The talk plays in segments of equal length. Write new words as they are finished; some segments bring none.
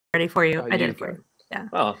ready for you. I did it for you. Yeah.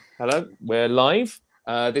 Oh, hello. We're live.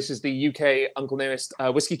 This is the UK Uncle Nearest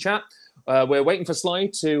Whiskey Chat. We're waiting for Sly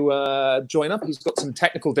to join up. He's got some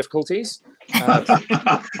technical difficulties. He can't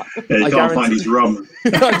find his rum.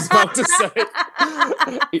 I was about to say.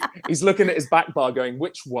 He's looking at his back bar going,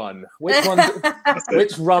 which one? Which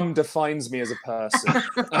rum defines me as a person?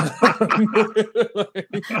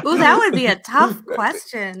 Ooh, that would be a tough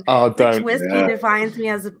question. Oh, don't. Which whiskey defines me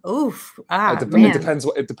as a... Oof.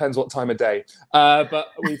 It depends what time of day. But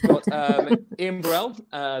we've got Ian Burrell,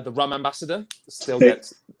 the Rum Ambassador. Still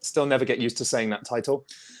never get used to saying that title.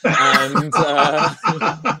 And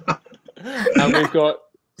we've got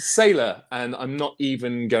Sailor, and I'm not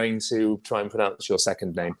even going to try and pronounce your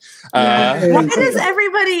second name. What does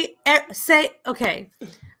everybody say? Okay.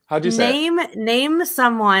 How do you say it? Name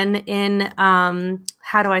someone in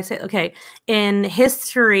how do I say it? Okay, in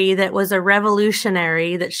history that was a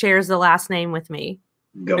revolutionary that shares the last name with me.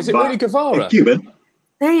 Is it really Guevara? Cuban.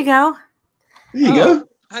 There you go. There you go.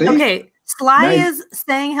 See? Okay. Sly is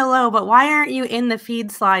saying hello, but why aren't you in the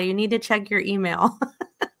feed, Sly? You need to check your email.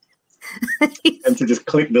 And to just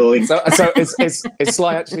click the link. So is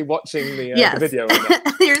Sly actually watching the video?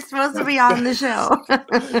 You're supposed to be on the show.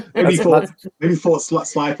 maybe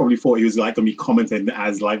Sly probably thought he was like going to be commenting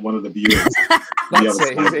as like one of the viewers.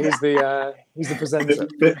 He's the presenter.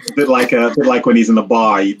 Bit like when he's in the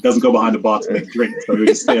bar, he doesn't go behind the bar to make drinks, so he'll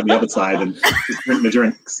just stay on the other side and just drink the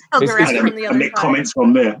drinks. And make comments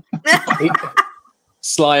from there.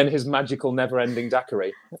 Sly and his magical never-ending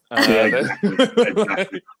daiquiri.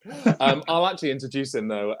 Exactly. I'll actually introduce him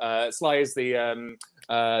though. Sly is the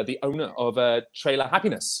owner of Trailer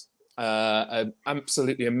Happiness, an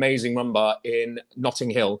absolutely amazing rum bar in Notting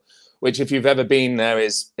Hill, which if you've ever been there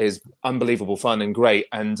is unbelievable fun and great.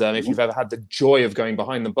 And if you've ever had the joy of going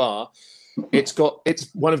behind the bar, it's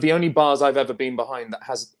one of the only bars I've ever been behind that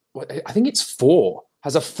has, I think it's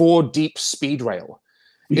has a 4 deep speed rail.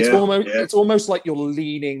 It's almost like you're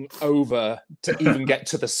leaning over to even get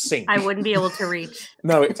to the sink. I wouldn't be able to reach.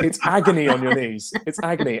 No, it's agony on your knees. It's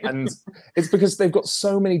agony, and it's because they've got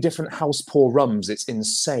so many different house pour rums. It's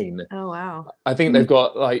insane. Oh wow! I think they've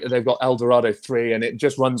got El Dorado 3, and it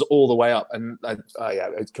just runs all the way up. And I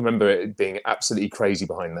can remember it being absolutely crazy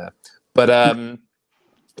behind there. But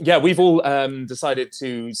yeah, we've all decided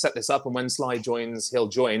to set this up, and when Sly joins, he'll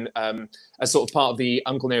join as sort of part of the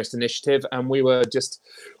Uncle Nearest initiative. And we were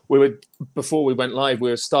before we went live, we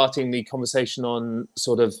were starting the conversation on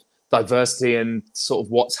sort of diversity and sort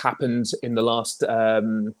of what's happened in the last, I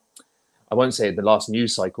won't say the last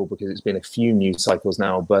news cycle because it's been a few news cycles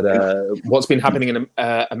now, but what's been happening in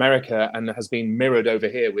America and has been mirrored over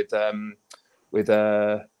here with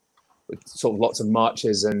sort of lots of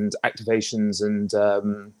marches and activations and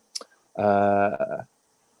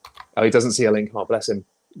he doesn't see a link. Oh, bless him.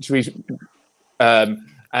 So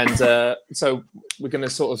we're going to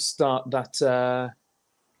sort of start that.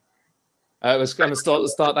 We're going to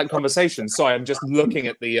start that conversation. Sorry, I'm just looking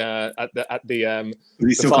at the.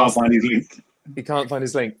 He still can't find his link. He can't find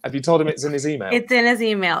his link. Have you told him it's in his email? It's in his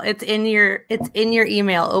email. It's in your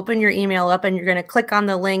email. Open your email up, and you're going to click on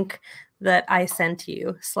the link that I sent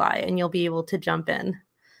you, Sly, and you'll be able to jump in.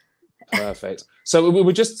 Perfect. So we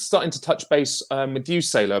were just starting to touch base with you,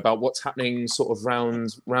 Sailor, about what's happening sort of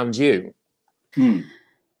round you.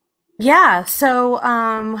 Yeah. So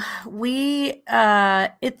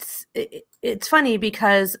it's funny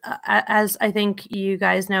because as I think you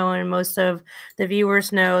guys know, and most of the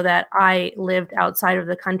viewers know, that I lived outside of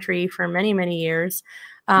the country for many, many years.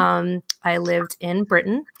 I lived in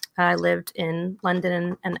Britain. I lived in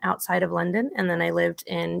London and outside of London, and then I lived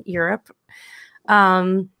in Europe.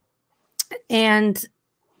 And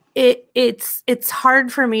it's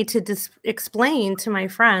hard for me to explain to my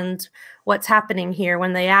friends what's happening here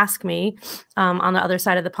when they ask me on the other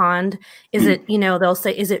side of the pond. Is it, they'll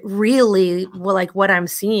say, is it really like what I'm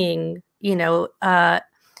seeing? Is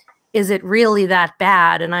it really that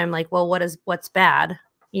bad? And I'm like, well, what's bad?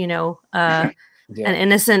 Yeah. An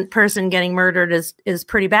innocent person getting murdered is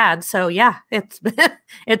pretty bad. So yeah, it's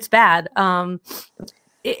it's bad.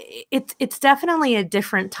 It's definitely a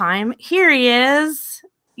different time. Here he is.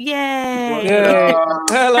 Yay!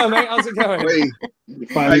 Hello, mate. How's it going?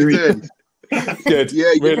 How you doing? Good.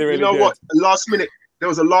 Yeah, really you know good. What? There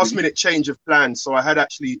was a last minute change of plans. So I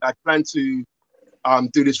planned to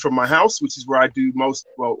do this from my house, which is where I do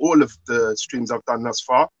all of the streams I've done thus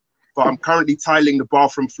far. But I'm currently tiling the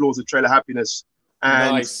bathroom floors of Trailer Happiness.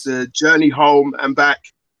 And the journey home and back,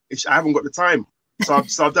 I haven't got the time. So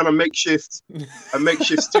I've done a makeshift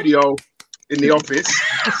studio in the office.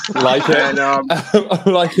 Like it. And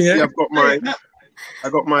like it. I've got I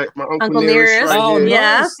got my Uncle Nearest right here.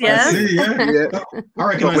 Yes, yes. Yeah. I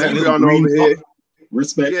recognize that little green over here.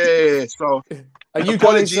 Respect. Yeah. So, are you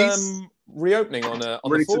guys reopening on the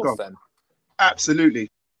 4th then?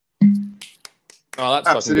 Absolutely. Oh, that's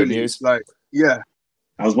fucking good news. Like, yeah.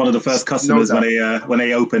 I was one of the first customers when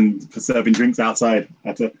they opened for serving drinks outside. I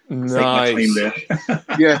had to take my claim there.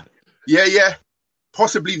 Yeah.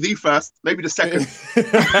 Possibly the first, maybe the second.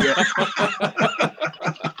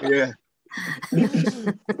 Yeah.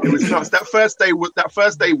 It was nuts. That first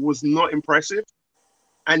day was not impressive,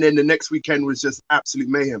 and then the next weekend was just absolute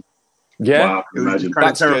mayhem. Yeah, wow, it was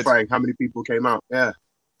kind of terrifying how many people came out. Yeah.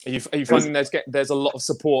 Are you finding there's a lot of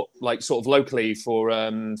support, like sort of locally for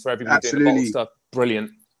everybody doing the bottle stuff?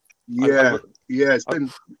 Brilliant. Yeah, it's been.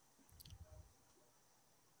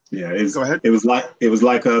 Yeah, go ahead. It was like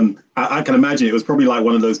I can imagine it was probably like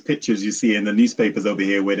one of those pictures you see in the newspapers over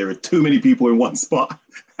here where there are too many people in one spot,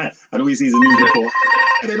 and all you see is a news report,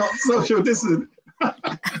 and they're not social distancing.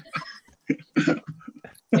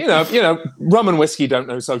 you know, rum and whiskey don't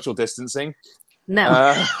know social distancing.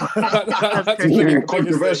 No, that's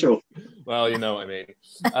controversial. Well, you know what I mean.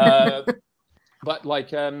 But like,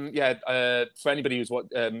 for anybody who's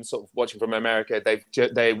sort of watching from America,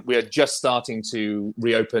 we are just starting to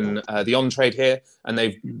reopen the on-trade here, and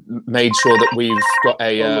they've made sure that we've got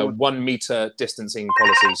a 1 meter distancing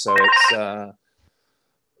policy. So it's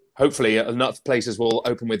hopefully enough places will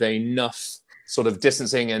open with enough sort of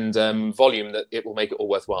distancing and volume that it will make it all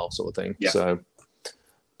worthwhile, sort of thing. Yeah. So,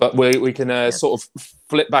 but we can sort of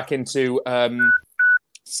flip back into.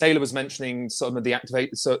 Sailor was mentioning some of the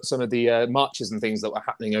marches and things that were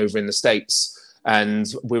happening over in the States, and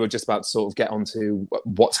we were just about to sort of get onto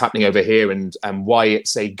what's happening over here and why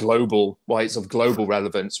it's of global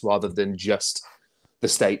relevance rather than just the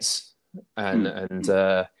States, and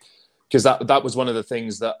because that was one of the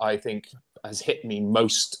things that I think has hit me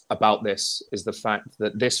most about this is the fact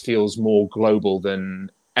that this feels more global than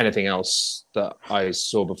anything else that I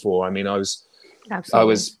saw before. I mean, I was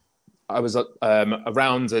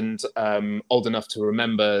around and old enough to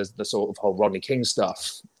remember the sort of whole Rodney King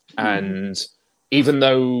stuff. And even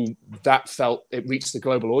though it reached the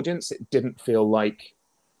global audience, it didn't feel like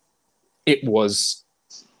it was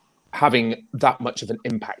having that much of an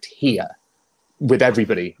impact here with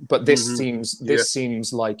everybody. But this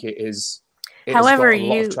seems like it is. However, got a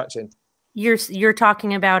lot of traction. You're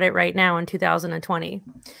talking about it right now in 2020.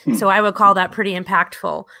 So I would call that pretty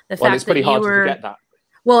impactful. The fact it's pretty hard to forget that.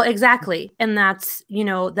 Well, exactly. And that's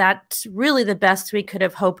really the best we could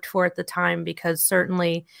have hoped for at the time, because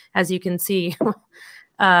certainly, as you can see,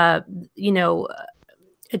 a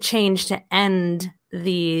change to end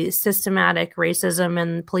the systematic racism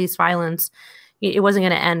and police violence, it wasn't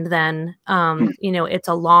going to end then. It's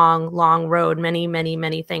a long, long road. Many, many,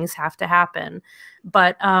 many things have to happen.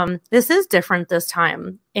 But this is different this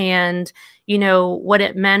time. And, what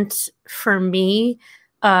it meant for me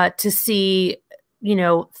to see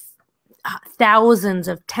tens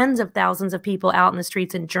of thousands of people out in the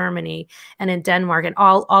streets in Germany and in Denmark and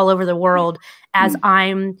all over the world, as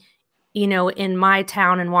I'm, in my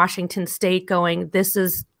town in Washington State going,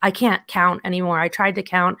 I can't count anymore. I tried to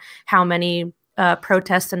count how many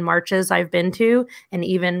protests and marches I've been to, and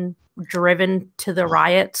even driven to the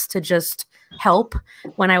riots to just help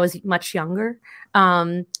when I was much younger.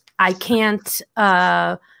 I can't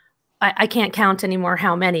count anymore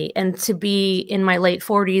how many. And to be in my late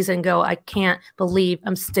 40s and go, I can't believe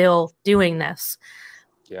I'm still doing this.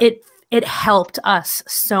 Yeah. It helped us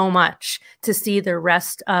so much to see the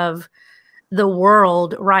rest of the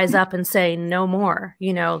world rise up and say, no more,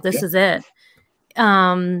 this is it.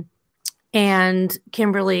 And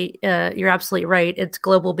Kimberly, you're absolutely right. It's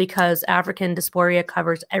global because African dysphoria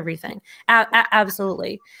covers everything.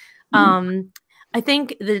 Absolutely. I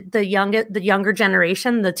think the younger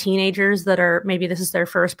generation, the teenagers that are, maybe this is their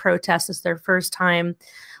first protest, it's their first time,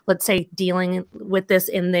 let's say, dealing with this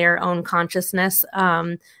in their own consciousness.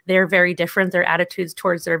 They're very different. Their attitudes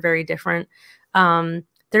towards it are very different.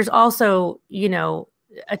 There's also,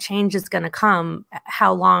 a change is going to come.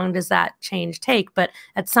 How long does that change take? But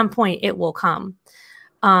at some point it will come.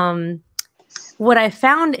 What I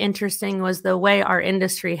found interesting was the way our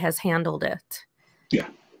industry has handled it. Yeah.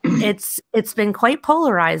 It's been quite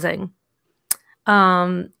polarizing.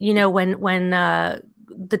 When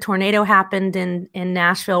the tornado happened in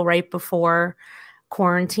Nashville right before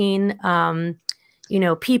quarantine,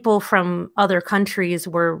 people from other countries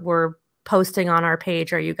were posting on our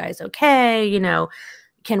page, "Are you guys okay?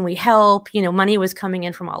 Can we help?" Money was coming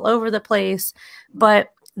in from all over the place. But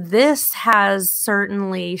this has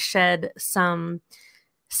certainly shed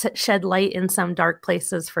light in some dark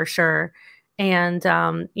places for sure. And,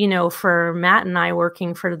 you know, for Matt and I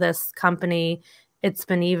working for this company, it's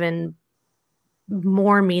been even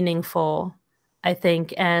more meaningful, I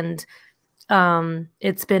think. And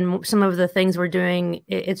it's been some of the things we're doing.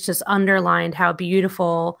 It's just underlined how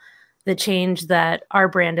beautiful the change that our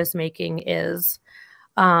brand is making is.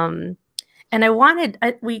 And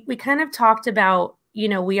we kind of talked about, you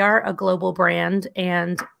know, we are a global brand,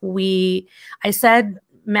 and I said,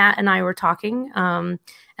 Matt and I were talking, and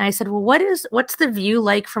I said, well, what's the view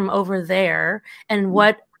like from over there, and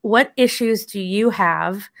what issues do you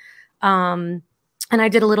have? And I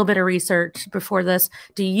did a little bit of research before this.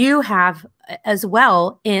 Do you have as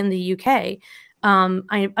well in the UK?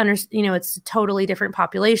 I understand, you know, it's a totally different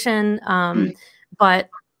population, but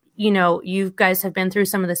you know, you guys have been through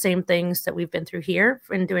some of the same things that we've been through here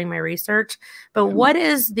in doing my research. But what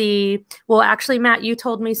is well, actually, Matt, you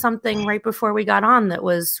told me something right before we got on that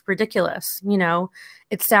was ridiculous. You know,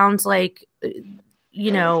 it sounds like,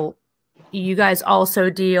 you know, you guys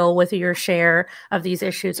also deal with your share of these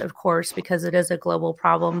issues, of course, because it is a global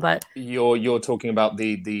problem. But you're talking about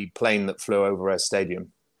the plane that flew over a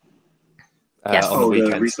stadium. Yes. On the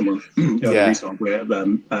weekend. The recent one. The recent one where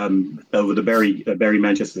over the Burnley,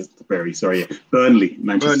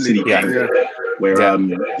 Manchester City game, where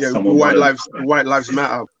White Lives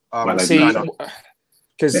Matter.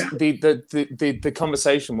 Because the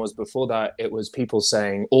conversation was before that, it was people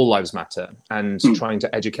saying all lives matter and trying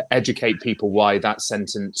to educate people why that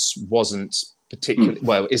sentence wasn't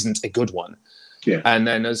particularly isn't a good one. Yeah. And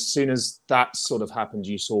then as soon as that sort of happened,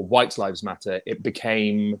 you saw white lives matter. It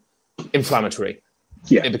became inflammatory.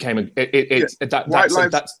 Yeah, it became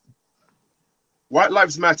White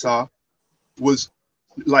Lives Matter was,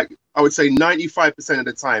 like, I would say 95% of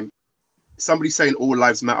the time, somebody saying all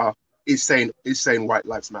lives matter is saying white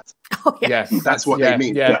lives matter. Oh, yeah. Yes, that's what they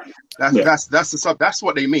mean. Yeah. That's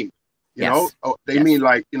what they mean. You know, they mean,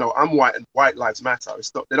 like, you know, I'm white and white lives matter.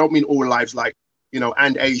 It's not, they don't mean all lives, like, you know,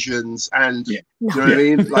 and Asians and you know what I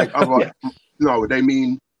mean, like other. No, they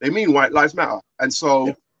mean white lives matter. And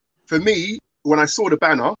so for me, when I saw the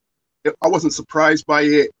banner, I wasn't surprised by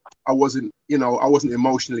it. I wasn't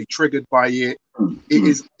emotionally triggered by it.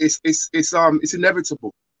 It's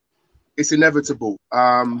inevitable. It's inevitable.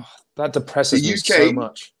 That depresses me so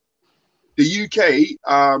much. The UK,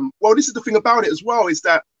 well, this is the thing about it as well, is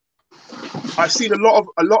that I've seen a lot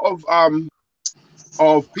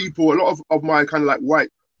of people, a lot of my kind of like white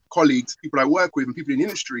colleagues, people I work with and people in the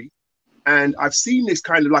industry, and I've seen this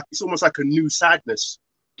kind of like, it's almost like a new sadness,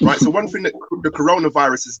 right? So one thing that the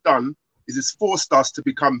coronavirus has done is it's forced us to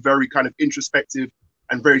become very kind of introspective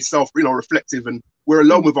and very reflective, and we're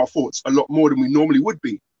alone with our thoughts a lot more than we normally would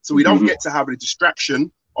be. So we don't get to have a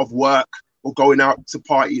distraction of work or going out to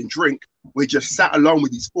party and drink. We're just sat alone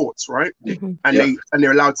with these thoughts, right? And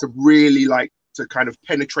they're allowed to really like to kind of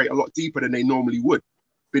penetrate a lot deeper than they normally would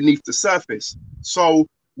beneath the surface. So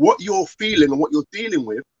what you're feeling and what you're dealing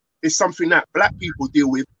with is something that Black people deal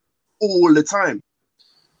with all the time.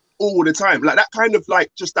 All the time. Like that kind of like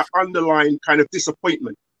just that underlying kind of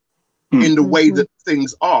disappointment in the way that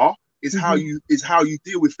things are is how you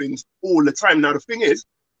deal with things all the time. Now the thing is,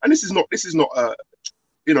 and this is not a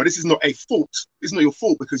fault. It's not your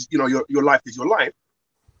fault because your life is your life.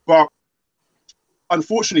 But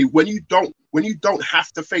unfortunately, when you don't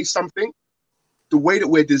have to face something, the way that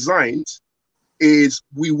we're designed is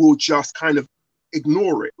we will just kind of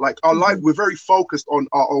ignore it. Like our life, we're very focused on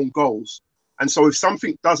our own goals. And so if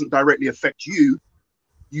something doesn't directly affect you,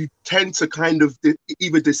 you tend to kind of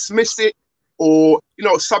either dismiss it or,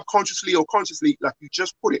 subconsciously or consciously, like you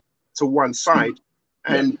just put it to one side.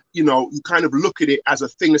 And, you kind of look at it as a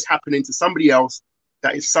thing that's happening to somebody else,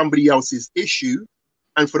 that is somebody else's issue.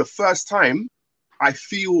 And for the first time, I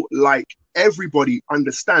feel like everybody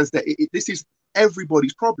understands that this is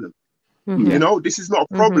everybody's problem. This is not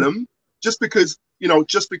a problem just because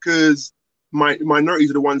minorities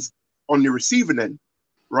are the ones on the receiving end,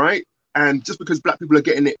 right? And just because Black people are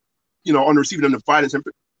getting it, on the receiving end of violence,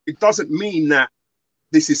 it doesn't mean that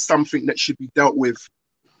this is something that should be dealt with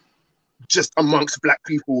just amongst Black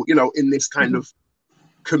people, in this kind of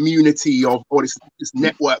community or this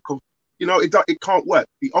network of, it can't work.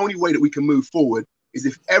 The only way that we can move forward is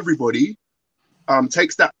if everybody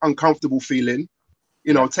takes that uncomfortable feeling,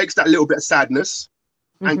 takes that little bit of sadness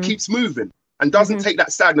and keeps moving, and doesn't take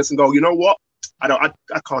that sadness and go, you know what? I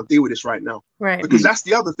can't deal with this right now. Right. Because that's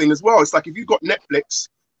the other thing as well. It's like if you've got Netflix,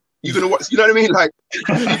 you're gonna watch, you know what I mean? Like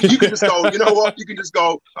you can just go, you know what? You can just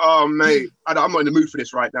go, oh mate, I'm not in the mood for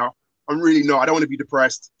this right now. I'm really not. I don't want to be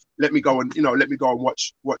depressed. Let me go and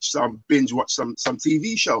watch some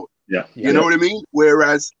TV show. Yeah. You know what I mean?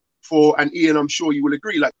 Whereas and Ian, I'm sure you will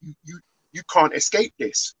agree, like you can't escape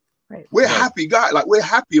this. Right. We're happy guys, like we're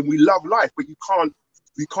happy and we love life, but we're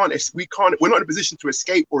not in a position to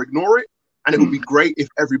escape or ignore it. And it would be great if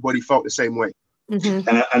everybody felt the same way.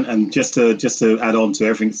 And just to add on to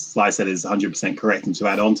everything Sly said is 100% correct. And to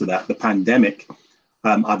add on to that, the pandemic,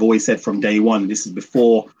 I've always said from day one, this is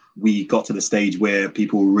before we got to the stage where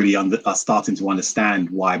people really are starting to understand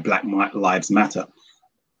why Black lives matter.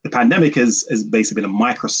 The pandemic has basically been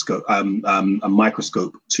a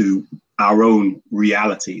microscope to our own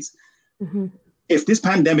realities. If this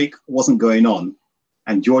pandemic wasn't going on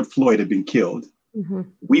and George Floyd had been killed,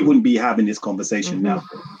 we wouldn't be having this conversation now.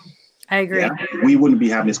 I agree. Yeah? We wouldn't be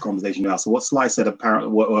having this conversation now. So what Sly said,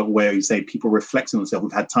 apparently, where you say people reflect on themselves,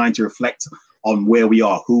 we've had time to reflect on where we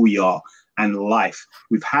are, who we are, and life.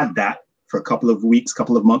 We've had that for a couple of weeks,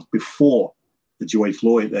 couple of months before the George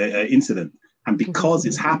Floyd incident. And because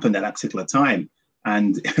it's happened at that particular time,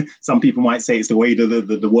 and some people might say it's the way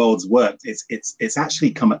the world's worked, it's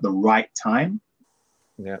actually come at the right time.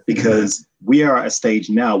 Yeah. Because we are at a stage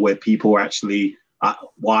now where people are actually,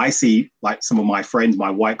 I see like some of my friends,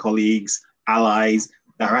 my white colleagues, allies,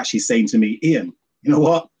 that are actually saying to me, Ian, you know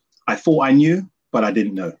what? I thought I knew, but I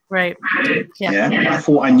didn't know. Right. Yeah. I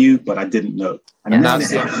thought I knew, but I didn't know. And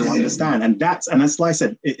that's what you understand. And as Sly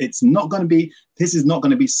said, this is not going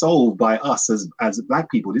to be solved by us as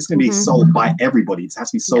Black people. This is going to be solved by everybody. It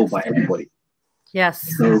has to be solved by everybody.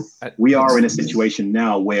 Yes. So we are in a situation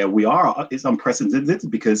now where it's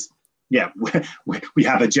unprecedented because, we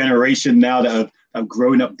have a generation now that have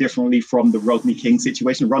grown up differently from the Rodney King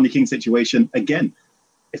situation. Rodney King situation, again,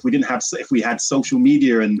 if we had social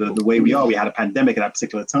media and the way we had a pandemic at that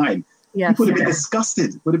particular time, people would have been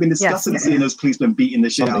disgusted. Seeing those policemen beating the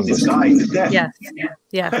shit out of this guy to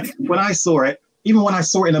death. When I saw it, even when I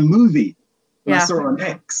saw it in a movie, when I saw it on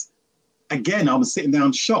X, again, I was sitting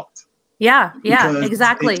down shocked.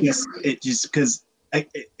 Exactly. It just because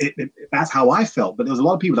that's how I felt. But there was a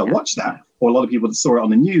lot of people that watched that, or a lot of people that saw it on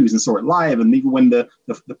the news and saw it live. And even when the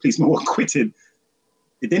policemen were acquitted,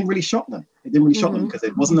 it didn't really shock them. It didn't really shock them because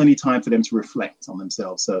it wasn't any time for them to reflect on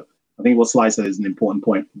themselves. So I think what Sly said is an important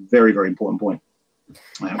point, very, very important point.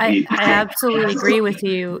 I absolutely agree with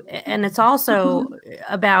you. And it's also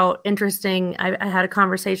about interesting. I had a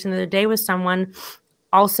conversation the other day with someone.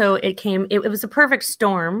 Also, it was a perfect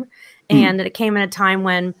storm. And it came at a time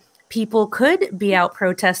when people could be out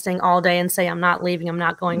protesting all day and say, I'm not leaving, I'm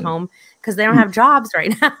not going home, because they don't have jobs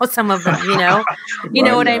right now. Some of them, you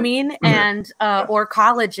know what I mean? And, or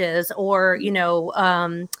colleges or,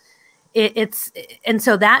 and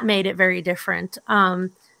so that made it very different.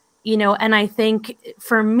 And I think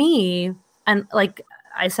for me, and like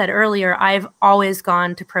I said earlier, I've always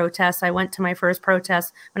gone to protests. I went to my first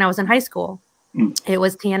protest when I was in high school. It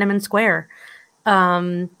was Tiananmen Square.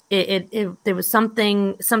 There was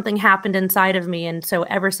something happened inside of me. And so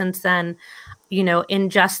ever since then,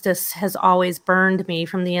 injustice has always burned me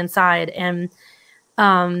from the inside. And,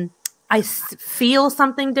 I feel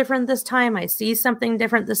something different this time. I see something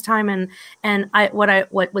different this time. And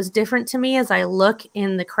what was different to me is I look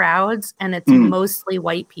in the crowds and it's mostly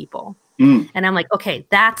white people. And I'm like, okay,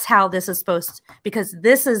 that's how this is supposed to, because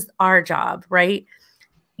this is our job, right?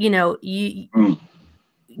 You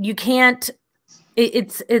can't,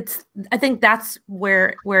 I think that's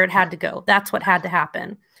where it had to go. That's what had to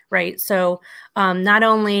happen. Right. So, not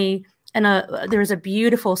only, there was a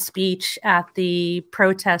beautiful speech at the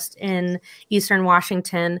protest in Eastern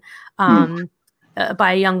Washington, by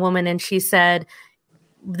a young woman. And she said,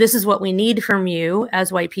 this is what we need from you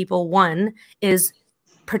as white people. One is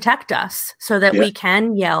protect us so that we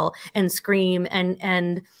can yell and scream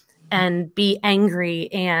and be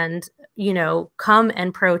angry and, come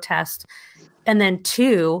and protest. And then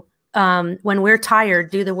two, when we're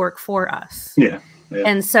tired, do the work for us.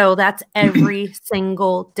 And so that's every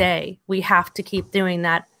single day. We have to keep doing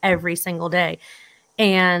that every single day.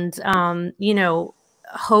 And,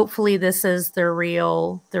 hopefully this is the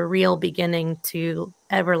real beginning to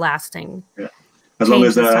everlasting. As long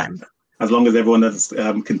as everyone does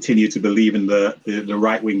continue to believe in the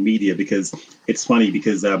right-wing media, because it's funny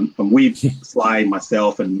because we've, Sly,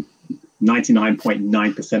 myself, and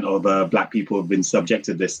 99.9% of Black people have been subject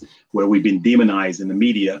to this, where we've been demonized in the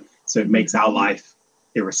media. So it makes our life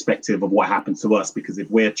irrespective of what happens to us, because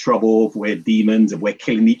if we're trouble, if we're demons, if we're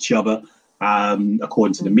killing each other,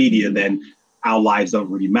 according to the media, then our lives don't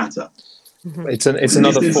really matter. It's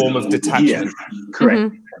another form of detachment.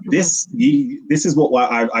 Correct. This is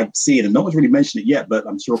what I've seen, and no one's really mentioned it yet, but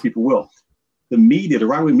I'm sure people will. The media, the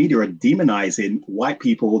right-wing media, are demonizing white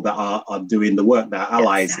people that are doing the work, that are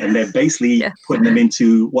allies, and they're basically putting them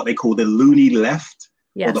into what they call the loony left.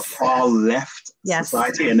 or the far left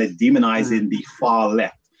society, and they're demonizing the far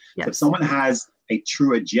left. So if someone has a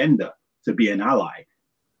true agenda to be an ally,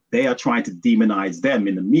 they are trying to demonize them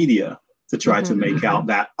in the media to try to make out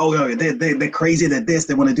that, oh, no, they're crazy, they're this,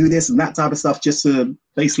 they want to do this and that type of stuff, just to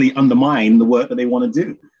basically undermine the work that they want to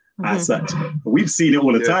do as such. But we've seen it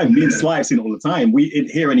all the time. Me and Sly have seen it all the time.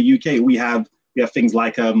 Here in the UK, we have things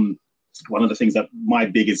like, one of the things that my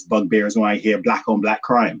biggest bugbear is when I hear black on black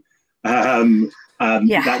crime.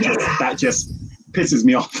 That just pisses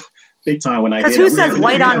me off big time when I hear that. Because who says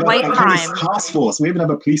white on white crime? Task force. We even have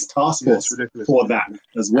a police task force for that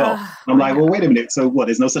as well. I'm like, well, wait a minute. So what?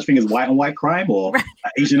 There's no such thing as white on white crime or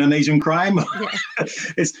Asian on Asian crime?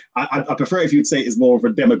 I prefer if you'd say it's more of a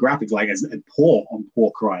demographic, like as poor on poor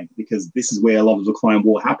crime, because this is where a lot of the crime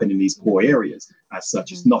will happen in these poor areas. As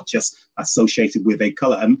such, it's not just associated with a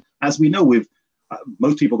color. And as we know, with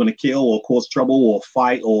most people are going to kill or cause trouble or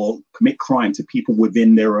fight or commit crime to people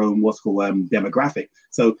within their own what's called demographic.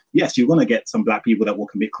 So yes, you're going to get some black people that will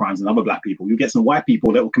commit crimes and other black people. You get some white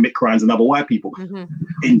people that will commit crimes and other white people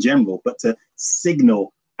in general. But to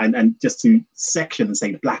signal and just to section and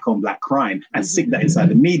say black on black crime and stick that inside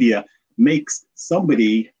the media makes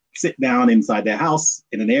somebody sit down inside their house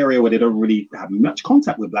in an area where they don't really have much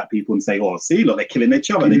contact with black people and say, oh, see, look, they're killing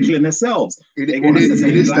each other, they're killing themselves. They're killing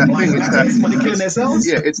themselves.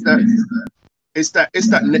 Yeah, it's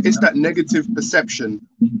that negative perception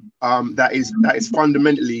that is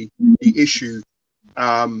fundamentally the issue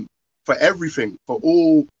for everything, for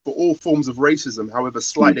all forms of racism, however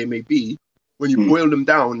slight they may be. When you boil them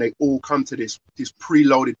down, they all come to this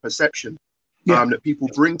preloaded perception that people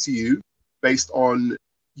bring to you based on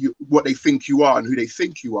what they think you are and who they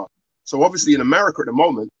think you are. So obviously in America at the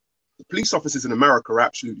moment, the police officers in America are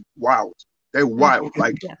absolutely wild. They're wild.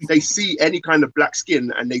 Like they see any kind of black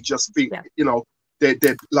skin and they just think, you know, they're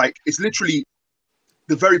like, it's literally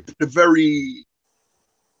the very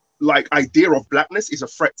like idea of blackness is a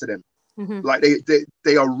threat to them. Like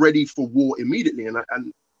they are ready for war immediately.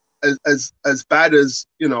 And as bad as,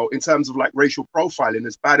 you know, in terms of like racial profiling,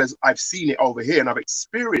 as bad as I've seen it over here and I've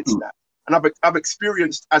experienced that. And I've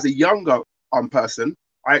experienced as a younger person,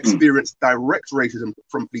 I experienced direct racism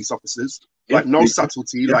from police officers, like no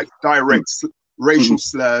subtlety, like direct racial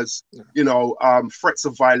slurs, you know, threats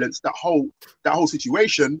of violence, that whole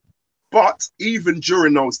situation. But even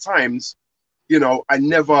during those times, you know, I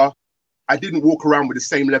didn't walk around with the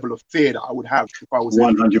same level of fear that I would have if I was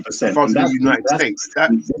 100%. If I was in the United States.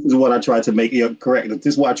 This is what I try to make. You're correct. This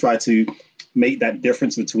is what I try to make that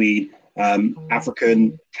difference between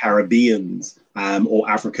African Caribbeans or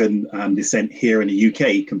African descent here in the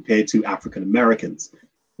UK compared to African Americans.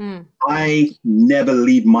 I never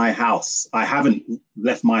leave my house. I haven't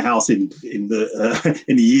left my house in the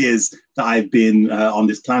years that I've been on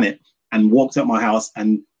this planet, and walked out my house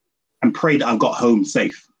and prayed that I've got home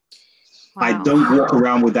safe. Wow. I don't walk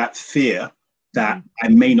around with that fear that I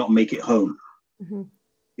may not make it home.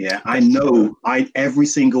 Yeah, I know every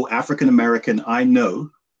single African American I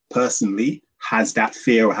know personally has that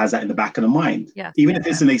fear or has that in the back of the mind. Even if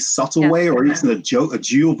it's in a subtle way or it's in a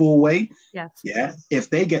doable way. Yeah. If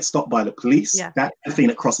they get stopped by the police, that's the thing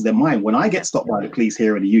that crosses their mind. When I get stopped by the police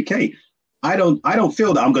here in the UK, I don't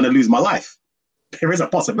feel that I'm going to lose my life. There is a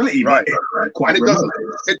possibility, but quite remote.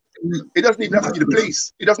 It doesn't even have to be the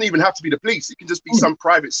police. It doesn't even have to be the police. It can just be some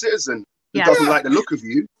private citizen who doesn't like the look of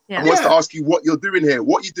you and wants to ask you what you're doing here,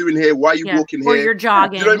 why are you walking here, or you're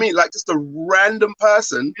jogging. You know what I mean? Like just a random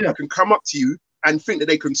person can come up to you and think that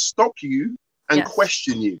they can stop you and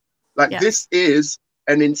question you. Like this is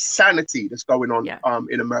an insanity that's going on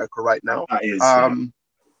in America right now. That is.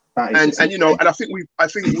 And you know, and I think we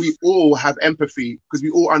all have empathy because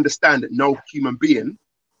we all understand that no human being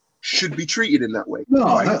should be treated in that way. No,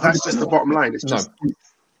 right? That's just the bottom line. It's just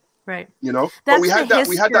right. You know, that's but we had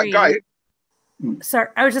that guy. Sorry,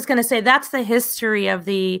 I was just going to say that's the history of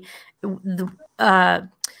I'm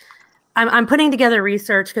putting together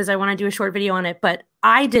research because I want to do a short video on it, but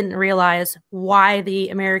I didn't realize why the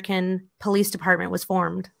American Police Department was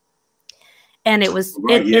formed. And it was,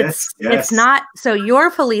 it's not, so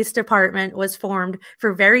your police department was formed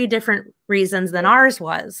for very different reasons than ours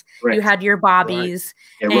was. Right. You had your bobbies.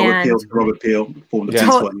 Right. Yeah, Robert Peel formed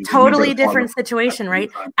the totally different situation,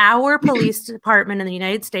 right? Our police department in the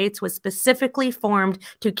United States was specifically formed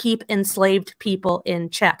to keep enslaved people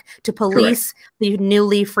in check, to police the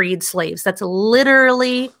newly freed slaves. That's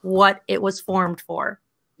literally what it was formed for.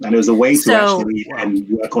 And there's a way to actually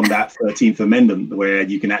work on that 13th Amendment where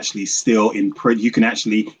you can actually still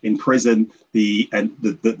imprison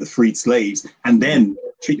the freed slaves and then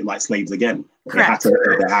treat them like slaves again. Correct. They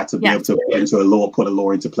had to be able to put a law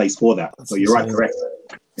into place for that. So you're right, correct.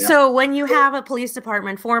 So when you have a police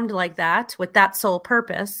department formed like that with that sole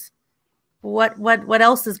purpose, what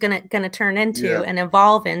else is gonna turn into and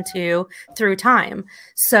evolve into through time?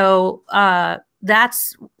 So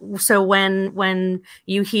that's so when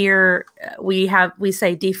you hear we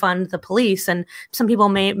say defund the police, and some people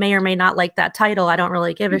may or may not like that title. I don't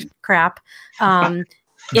really give a crap.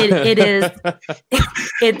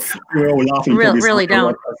 It's we're all laughing. Really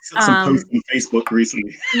don't. Some posts on Facebook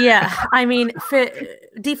recently. Yeah, I mean,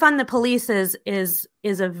 defund the police is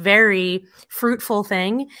a very fruitful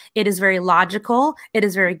thing. It is very logical. It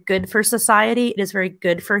is very good for society. It is very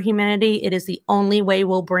good for humanity. It is the only way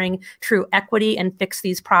we'll bring true equity and fix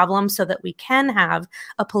these problems, so that we can have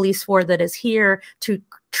a police force that is here to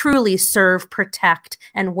truly serve, protect,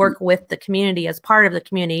 and work with the community as part of the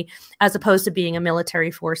community, as opposed to being a military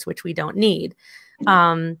force, which we don't need.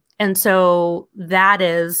 And so that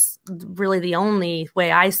is really the only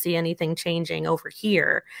way I see anything changing over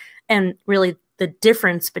here, and really the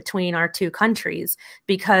difference between our two countries.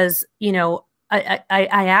 Because, you know, I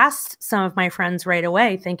asked some of my friends right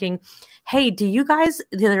away, thinking, hey, do you guys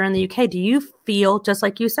that are in the UK, do you feel, just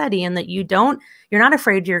like you said, Ian, that you're not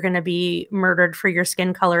afraid you're going to be murdered for your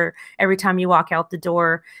skin color every time you walk out the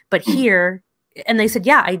door? But here, and they said,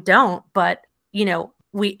 yeah, I don't, but, you know,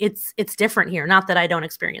 it's different here. Not that I don't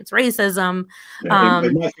experience racism. Yeah,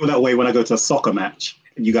 it might feel that way when I go to a soccer match.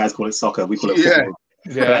 You guys call it soccer, we call it football.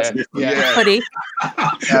 Hoodie.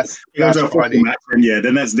 That's funny. Match,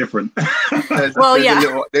 then that's different. There's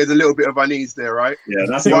a little bit of unease there, right? Yeah,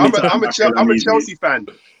 that's. Well, I'm a Chelsea fan,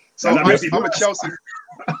 so I'm a Chelsea.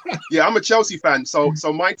 Yeah, I'm a Chelsea fan. So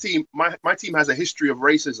my team has a history of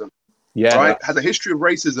racism. Yeah, right. Has a history of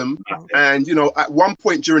racism, and you know, at one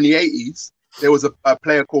point during the '80s, there was a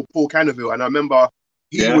player called Paul Canaville, and I remember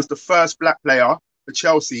he was the first black player for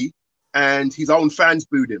Chelsea, and his own fans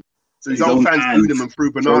booed him. So his own fans booed him and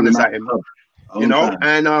threw bananas at him, you know.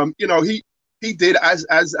 And you know, he did as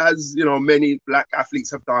you know, many black athletes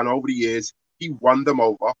have done over the years. He won them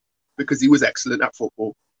over because he was excellent at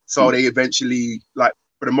football. So they eventually, like,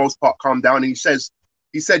 for the most part, calmed down. And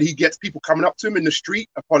he said he gets people coming up to him in the street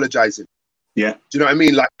apologizing. Yeah, do you know what I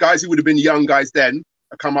mean? Like, guys who would have been young guys then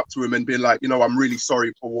come up to him and been like, you know, I'm really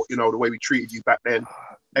sorry for what, you know, the way we treated you back then,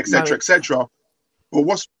 etc., etc.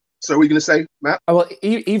 But so what are you going to say, Matt? Well,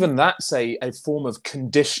 even that's a form of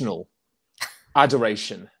conditional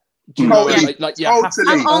adoration. Do you know? Like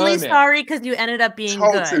I'm only sorry because you ended up being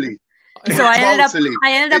good. So I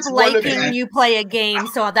ended up liking you play a game,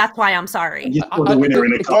 so that's why I'm sorry.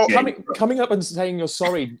 Coming up and saying you're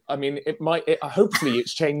sorry, I mean, hopefully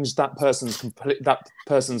it's changed that person's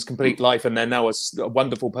complete life, and they're now a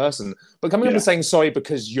wonderful person. But coming up and saying sorry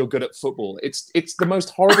because you're good at football, it's the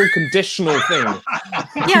most horrible conditional thing.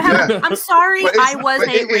 I'm sorry, I was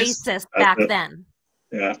a racist back then.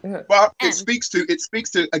 Yeah. But it speaks to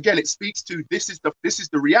this is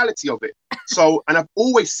the reality of it. So, and I've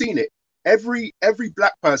always seen it. Every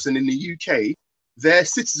black person in the UK, their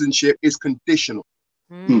citizenship is conditional.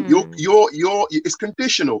 It's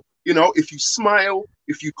conditional. You know, if you smile,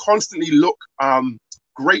 if you constantly look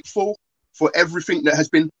grateful for everything that has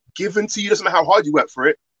been given to you, doesn't matter how hard you work for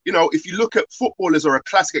it. You know, if you look at footballers are a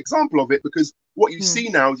classic example of it, because what you see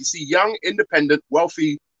now is you see young, independent,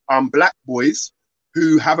 wealthy black boys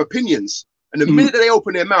who have opinions, and the minute that they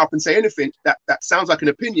open their mouth and say anything that sounds like an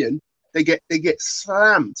opinion, they get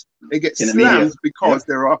slammed. They get slammed because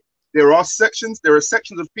there are sections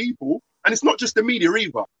of people, and it's not just the media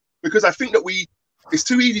either, because I think that it's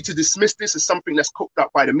too easy to dismiss this as something that's cooked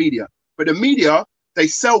up by the media. But the media, they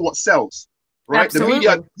sell what sells, right? Absolutely.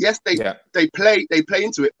 The media, yes, they play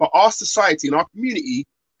into it, but our society and our community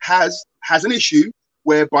has an issue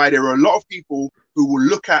whereby there are a lot of people who will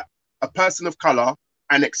look at a person of color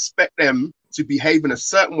and expect them to behave in a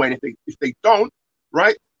certain way, and if they don't,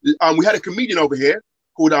 right? We had a comedian over here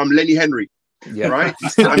called Lenny Henry, right?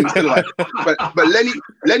 He's still alive. But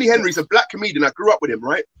Lenny Henry's a black comedian. I grew up with him,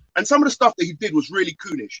 right? And some of the stuff that he did was really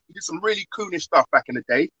coonish. He did some really coonish stuff back in the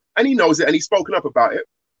day, and he knows it, and he's spoken up about it.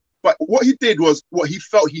 But what he did was what he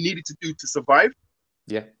felt he needed to do to survive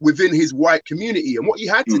within his white community. And what he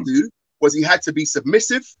had to do was he had to be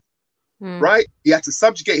submissive, right? He had to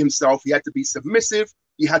subjugate himself. He had to be submissive.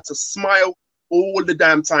 He had to smile all the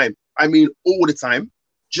damn time. I mean, all the time,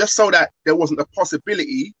 just so that there wasn't a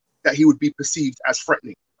possibility that he would be perceived as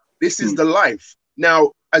threatening. This is the life.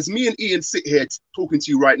 Now, as me and Ian sit here talking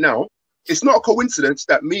to you right now, it's not a coincidence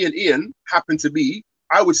that me and Ian happen to be,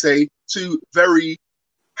 I would say, two very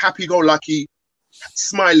happy-go-lucky,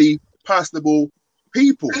 smiley, personable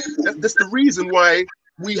people. That's the reason why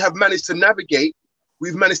we've managed to navigate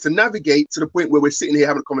to the point where we're sitting here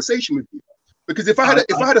having a conversation with you. Because if I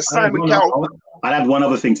had a Simon Cowell, I'd add one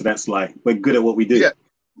other thing to that, Sly. We're good at what we do. Yeah.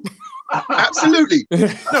 Absolutely.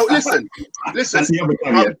 No, listen. That's the other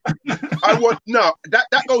caveat.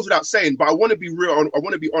 That goes without saying, but I want to be real. I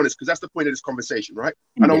want to be honest, because that's the point of this conversation, right?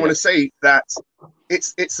 And I want to say that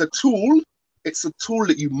it's a tool. It's a tool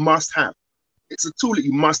that you must have. It's a tool that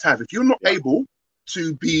you must have. If you're not able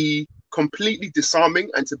to be completely disarming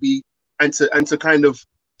and to kind of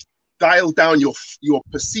dial down your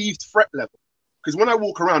perceived threat level, because when I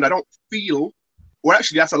walk around, I don't feel. Well,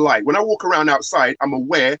 actually, that's a lie. When I walk around outside, I'm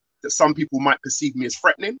aware that some people might perceive me as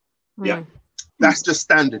threatening. Yeah. That's just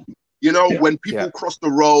standard. You know, when people cross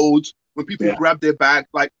the road, when people grab their bag,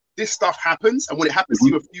 like this stuff happens. And when it happens to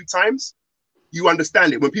you a few times, you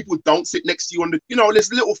understand it. When people don't sit next to you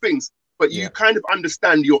there's little things, but you kind of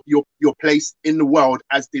understand your place in the world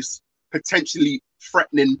as this potentially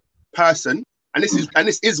threatening person. And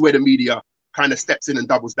this is where the media kind of steps in and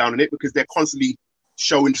doubles down on it, because they're constantly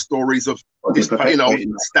showing stories of this,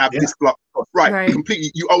 stab, this block, right? Completely,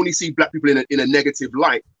 you only see black people in a negative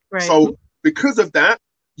light. Right. So because of that,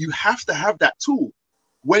 you have to have that tool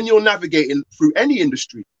when you're navigating through any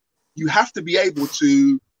industry. You have to be able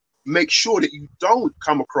to make sure that you don't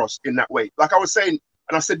come across in that way. Like I was saying,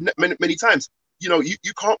 and I said many times, you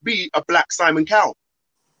can't be a black Simon Cowell,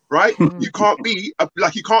 right? You can't be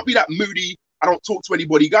that moody, I don't talk to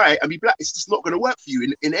anybody guy and be black. It's just not going to work for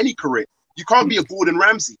you in any career. You can't be a Gordon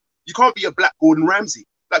Ramsay. You can't be a black Gordon Ramsay.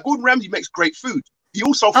 Like Gordon Ramsay makes great food. He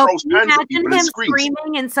also throws pans at people and screams.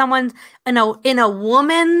 Screaming in someone's in a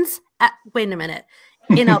woman's wait a minute,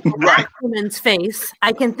 in a black woman's face.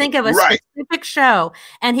 I can think of a specific show,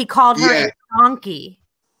 and he called her a donkey.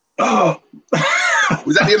 Oh,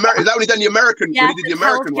 was that the American? Is that when he done the American? Yeah, when he did the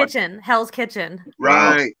American Hell's Kitchen.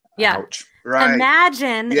 Right. Yeah. Ouch. Right.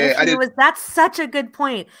 Imagine if that's such a good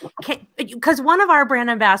point. Because one of our brand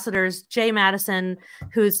ambassadors, Jay Madison,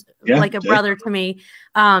 who's like a brother to me,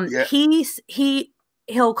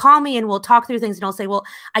 he'll call me and we'll talk through things, and he'll say, well,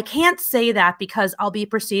 I can't say that because I'll be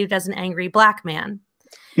perceived as an angry black man.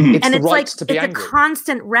 And it's like, it's a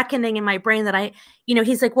constant reckoning in my brain that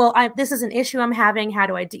he's like, well, this is an issue I'm having. How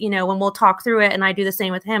do I, and we'll talk through it. And I do the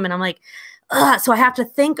same with him. And I'm like, so I have to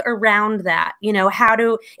think around that,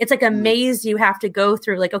 it's like a maze you have to go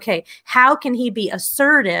through. Like, okay, how can he be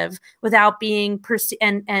assertive without being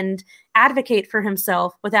and advocate for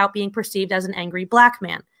himself without being perceived as an angry black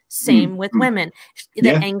man? Same with women,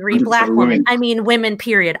 the angry black woman. I mean, women,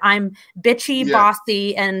 period. I'm bitchy,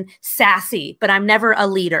 bossy, and sassy, but I'm never a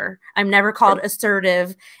leader. I'm never called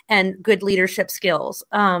assertive and good leadership skills.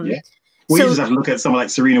 You just have to look at someone like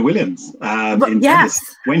Serena Williams. In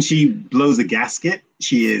tennis. When she blows a gasket,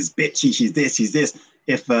 she is bitchy. She's this, she's this.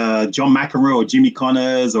 If John McEnroe or Jimmy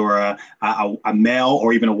Connors or a male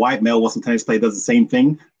or even a white male Western tennis player does the same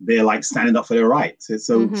thing, they're like standing up for their rights.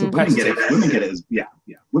 So women get it. Women get it.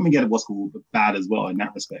 Women get it what's called bad as well in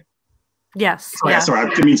that respect. Yes. Sorry, I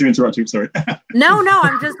didn't mean to interrupt you. Sorry. No,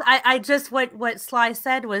 I just what Sly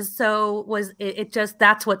said was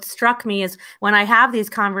that's what struck me is when I have these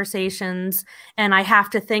conversations and I have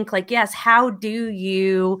to think like, yes, how do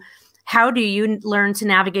you learn to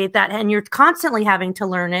navigate that? And you're constantly having to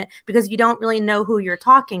learn it because you don't really know who you're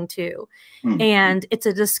talking to. And it's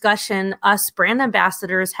a discussion us brand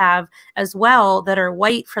ambassadors have as well that are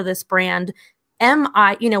white for this brand.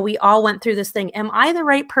 We all went through this thing. Am I the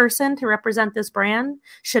right person to represent this brand?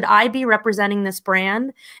 Should I be representing this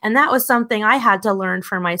brand? And that was something I had to learn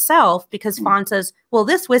for myself because Fawn says, well,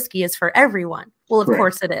 this whiskey is for everyone. Well, of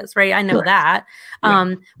course it is, right? I know that.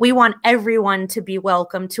 We want everyone to be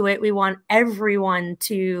welcome to it. We want everyone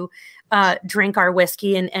to drink our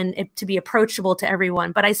whiskey and it to be approachable to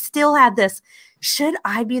everyone. But I still had this, should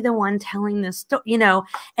I be the one telling this story?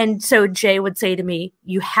 And so Jay would say to me,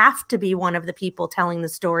 you have to be one of the people telling the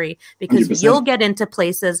story because 100%. You'll get into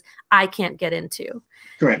places I can't get into.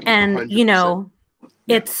 Correct. And 100%.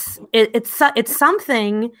 It's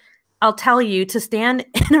something. I'll tell you, to stand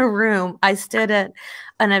in a room. I stood at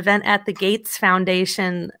an event at the Gates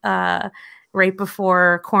Foundation right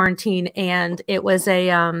before quarantine, and it was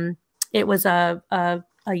a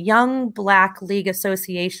young Black League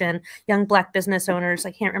Association, young Black business owners.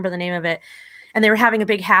 I can't remember the name of it, and they were having a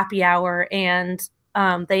big happy hour, and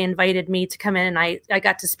they invited me to come in, and I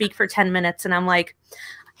got to speak for 10 minutes, and I'm like,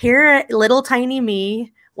 here, little tiny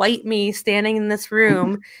me, white me, standing in this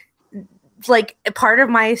room. Like part of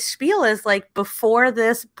my spiel is like, before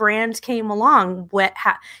this brand came along,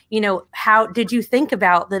 how did you think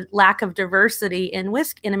about the lack of diversity in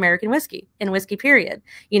American whiskey, in whiskey period?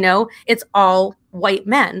 It's all white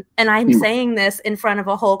men. And I'm saying this in front of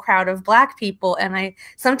a whole crowd of Black people. And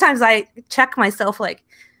sometimes I check myself like,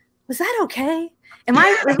 was that okay? Am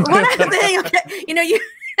I, what I'm saying, okay? You know, you,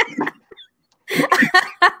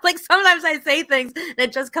 like sometimes I say things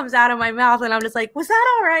that just comes out of my mouth and I'm just like, was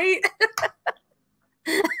that all right?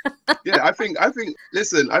 Yeah, I think,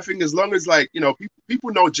 listen, I think as long as like, you know,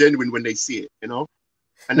 people know genuine when they see it, you know,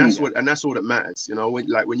 and that's that's all that matters, you know,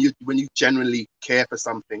 when you genuinely care for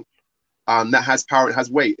something, that has power, it has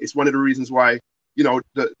weight. It's one of the reasons why, you know,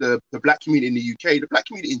 the black community in the UK, the black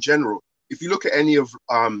community in general, if you look at any of,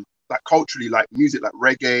 like culturally, like music, like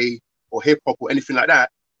reggae or hip hop or anything like that,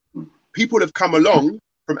 people have come along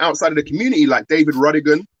from outside of the community, like David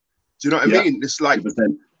Rodigan. Do you know what I mean? It's like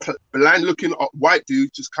bland looking white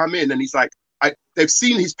dude just come in and he's like, they've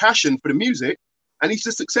seen his passion for the music and he's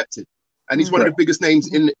just accepted. And he's one of the biggest names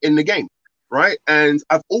in the game, right? And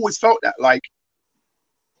I've always felt that, like,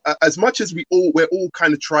 as much as we're all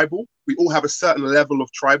kind of tribal, we all have a certain level of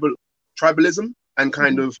tribalism and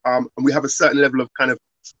kind of, and we have a certain level of kind of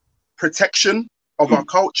protection of our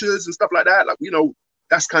cultures and stuff like that. Like, you know,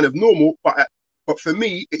 that's kind of normal. But for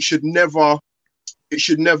me, it should never,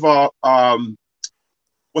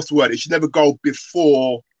 what's the word? It should never go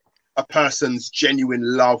before a person's genuine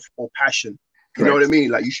love or passion. You know what I mean?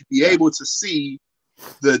 Like, you should be able to see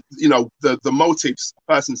the motives, a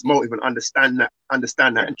person's motive, and understand that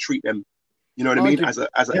and treat them, you know what I mean, as an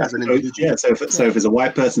individual. Yeah. So if there's a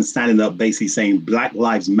white person standing up basically saying Black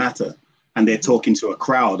Lives Matter, and they're talking to a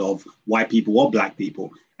crowd of white people or black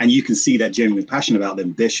people, and you can see that genuine passion about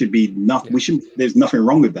them, there should be nothing. There's nothing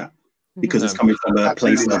wrong with that, because it's coming from a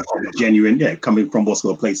place of genuine, coming from what's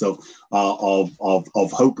called a place of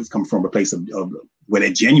hope. It's coming from a place of where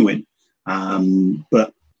they're genuine.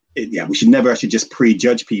 But we should never actually just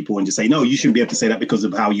prejudge people and just say, no, you shouldn't be able to say that because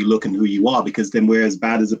of how you look and who you are, because then we're as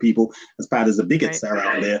bad as the people, as bad as the bigots that are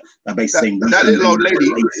out there that basically saying that little old lady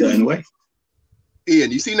a certain way.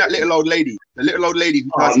 Ian, you seen that little old lady? The little old lady who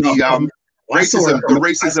does racism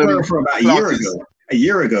for about a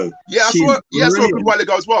year ago. Yeah, I saw it a while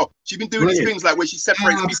ago as well. She's been doing these things like where she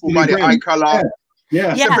separates people by their eye color.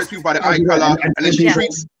 Separates people by their eye color, and then she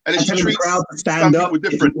treats the crowd to stand up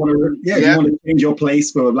different. You want to change your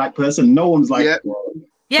place for a black person. No one's like,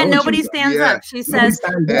 nobody stands up. She says,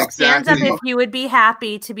 stands up if you would be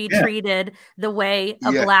happy to be treated the way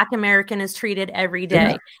a black American is treated every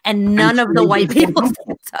day. And none of the white people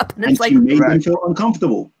stands up. And it's like, she made them feel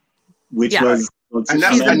uncomfortable, which was, and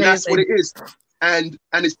that's what it is. And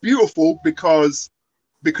it's beautiful because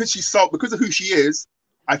of who she is.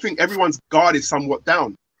 I think everyone's guard is somewhat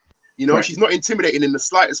down. You know, she's not intimidating in the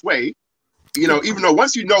slightest way. You know, even though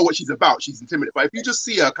once you know what she's about, she's intimidating. But if you just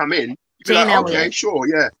see her come in, you be like, okay, sure,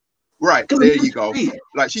 yeah. Right, there you go.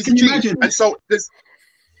 Like, she's a G. And so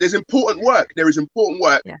there's important work. There is important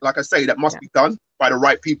work, like I say, that must be done by the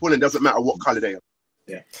right people, and it doesn't matter what color they are.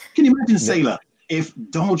 Yeah. Can you imagine, Sailor, if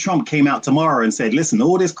Donald Trump came out tomorrow and said, listen,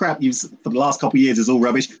 all this crap you've for the last couple of years is all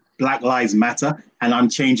rubbish. Black Lives Matter, and I'm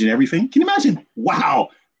changing everything. Can you imagine? Wow.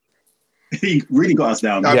 He really got us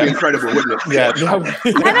down. That'd be incredible, wouldn't it?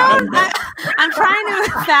 I'm trying to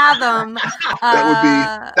fathom.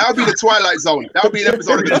 That would be the Twilight Zone. That would be an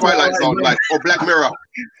episode of the Twilight Zone, like, or Black Mirror.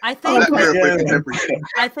 I think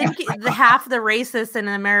half the racists in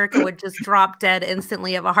America would just drop dead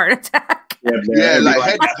instantly of a heart attack.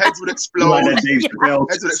 Like heads would explode. Heads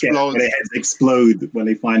would explode. Their heads explode when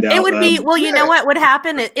they find out. It would be you know what would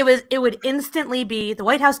happen? It would instantly be, the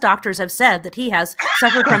White House doctors have said that he has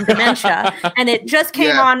suffered from dementia, and it just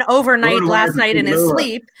came on overnight last night in his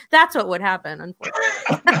sleep. That's what would happen,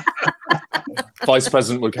 unfortunately. Vice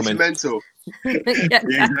President would come in. Mental.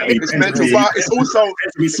 It's mental, but it's also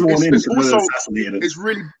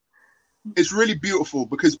it's really beautiful,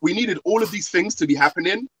 because we needed all of these things to be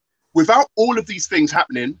happening. Without all of these things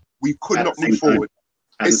happening, we could not move forward.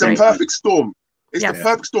 It's the perfect storm. It's the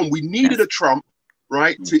perfect storm. We needed a Trump,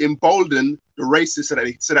 right, to embolden the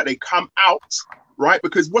racists so that they come out, right?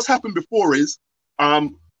 Because what's happened before is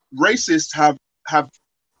racists have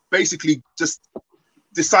basically just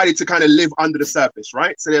decided to kind of live under the surface,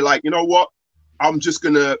 right? So they're like, you know what? I'm just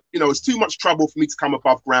gonna, it's too much trouble for me to come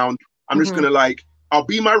above ground. I'm just gonna, like, I'll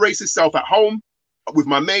be my racist self at home with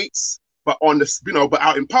my mates, but but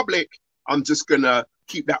out in public, I'm just gonna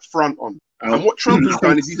keep that front on. And what Trump has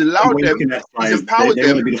done is he's allowed them, he's empowered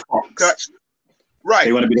them. He's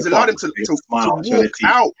allowed them to walk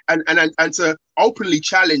out and to openly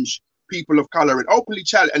challenge people of color, and openly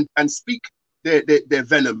challenge and speak their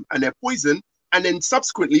venom and their poison. And then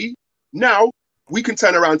subsequently, now we can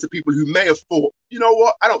turn around to people who may have thought, you know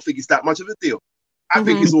what, I don't think it's that much of a deal. I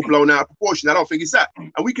think it's all blown out of proportion. I don't think it's that.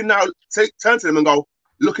 And we can now turn to them and go,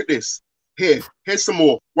 look at this. here's some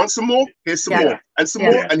more. Want some more? Here's some more, and some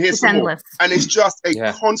more, and here's some more. And it's just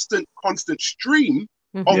a constant stream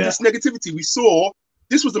of this negativity. We saw,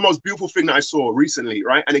 this was the most beautiful thing that I saw recently,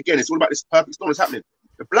 right? And again, it's all about this perfect storm that's happening.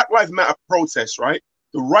 The Black Lives Matter protests, right?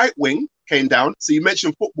 The right wing came down. So you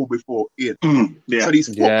mentioned football before, Ian. So these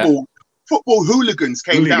football hooligans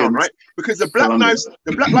came down, right? Because the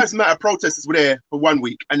Black Lives Matter protesters were there for 1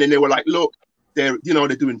 week, and then they were like, look, they're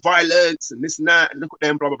doing violence and this and that, and look at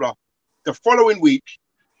them, blah blah blah. The following week,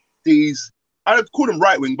 these, I don't call them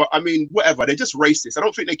right wing, but I mean whatever, they're just racist. I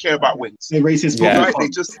don't think they care about wins. They're racist, right?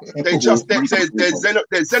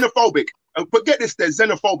 They're xenophobic. But get this, they're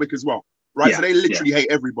xenophobic as well, right? So they literally hate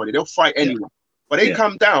everybody. They'll fight anyone. But they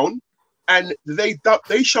come down and they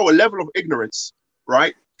show a level of ignorance,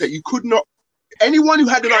 right? That you could not. Anyone who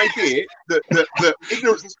had an idea that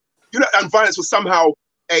ignorance, and violence was somehow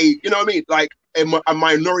a, like a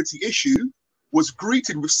minority issue, was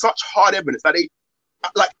greeted with such hard evidence that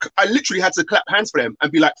I literally had to clap hands for them and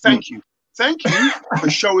be like, thank you for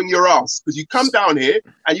showing your ass, because you come down here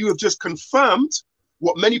and you have just confirmed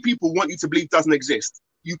what many people want you to believe doesn't exist.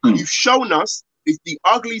 You've shown us the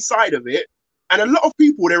ugly side of it, and a lot of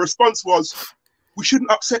people, their response was, we shouldn't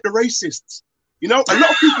upset the racists. A lot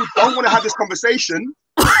of people don't want to have this conversation.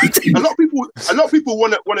 A lot of people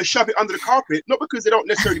want to shove it under the carpet, not because they don't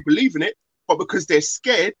necessarily believe in it, but because they're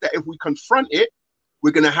scared that if we confront it,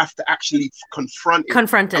 we're going to have to actually confront it.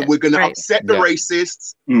 And we're going to upset the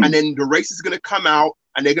racists, and then the racists are going to come out,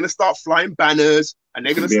 and they're going to start flying banners, and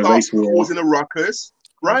they're going to start causing a ruckus,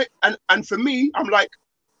 right? And for me, I'm like,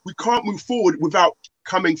 we can't move forward without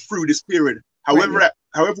coming through this period. However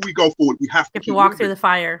we go forward, we have to walk through the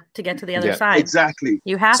fire to get to the other side. Exactly.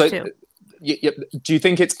 You have to. Do you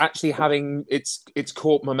think it's actually having its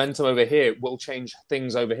caught momentum over here will change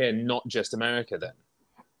things over here, not just America then?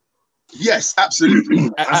 Yes,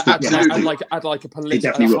 absolutely. Absolutely. At like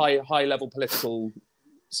a high level political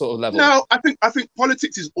sort of level. No, I think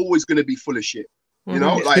politics is always going to be full of shit.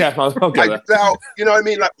 I'll get that. Doubt, you know what I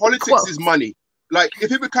mean? Like, politics is money. Like,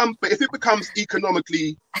 if it becomes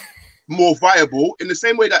economically more viable, in the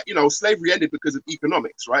same way that slavery ended because of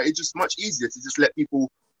economics, right? It's just much easier to just let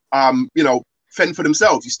people fend for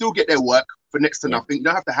themselves. You still get their work for next to nothing. You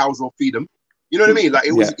don't have to house or feed them. You know what I mean? Like,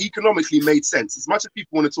 it was economically made sense. As much as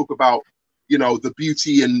people want to talk about, the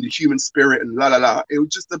beauty and the human spirit and it was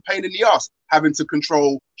just a pain in the ass having to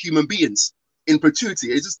control human beings in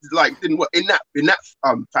perpetuity. It just didn't work in that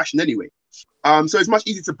fashion anyway. So it's much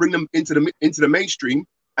easier to bring them into the mainstream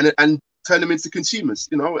and turn them into consumers,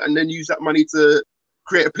 and then use that money to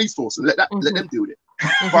create a police force and let them deal with it.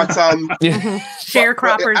 But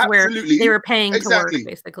sharecroppers, where they were paying to work,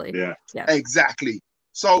 basically. Yeah, exactly.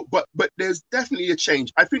 So, but there's definitely a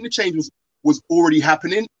change. I think the change was already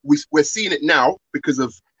happening. We're seeing it now because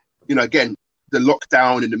of, again, the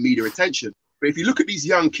lockdown and the media attention. But if you look at these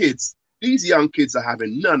young kids are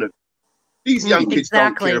having none of it. These young kids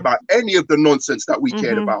don't care about any of the nonsense that we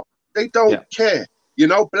cared about. They don't care.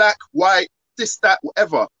 Black, white, this, that,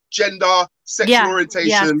 whatever, gender, sexual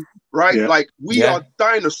orientation, right? Yeah. Like, we are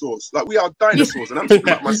dinosaurs. Like, we are dinosaurs. And I'm talking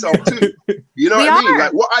about myself too. You know what I mean?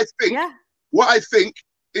 Like, what I think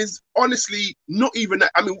is honestly not even that.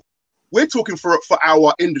 I mean, we're talking for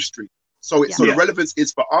our industry. So the relevance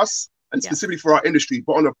is for us and specifically for our industry.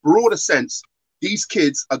 But on a broader sense, these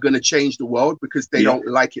kids are going to change the world because they don't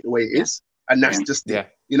like it the way it is. And that's just it.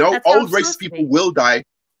 Old racist people will die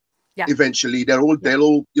eventually. They'll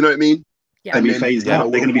all, you know what I mean? Yeah. They'll be phased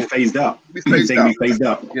out. They're going to be phased out. They're going to be phased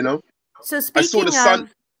out. So speaking of...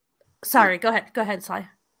 Sorry, go ahead, Sly.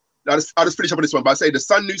 I'll just finish up on this one. But I say the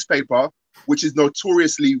Sun newspaper, which is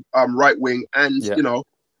notoriously right-wing and,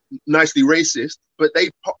 nicely racist, but they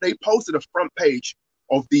posted a front page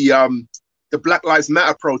of the Black Lives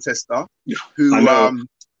Matter protester who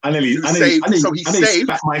saved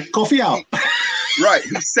my coffee out.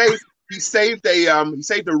 He saved a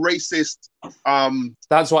racist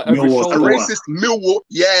that's right, racist Millwall.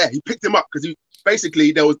 Yeah, he picked him up because he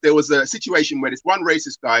basically there was a situation where this one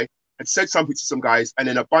racist guy had said something to some guys, and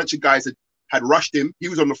then a bunch of guys had rushed him. He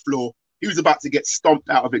was on the floor. He was about to get stomped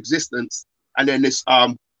out of existence, and then this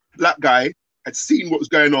black guy had seen what was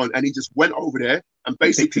going on, and he just went over there and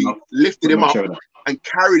basically lifted him up and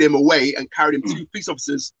carried him away and carried him to police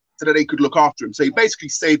officers so that they could look after him. So he basically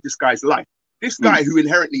saved this guy's life. This guy who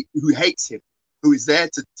hates him, who is there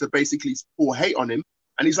to basically pour hate on him,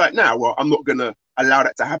 and he's like, well, I'm not gonna allow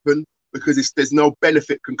that to happen because there's no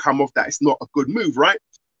benefit can come off that. It's not a good move, right?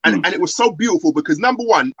 And it was so beautiful because, number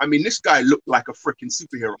one, I mean, this guy looked like a freaking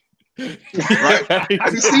superhero. Right?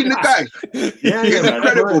 Have you seen the guy? He's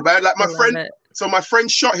incredible, man. Like my friend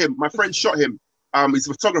shot him. He's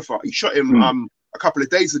a photographer. He shot him a couple of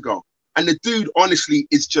days ago. And the dude, honestly,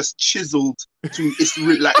 is just chiseled to it's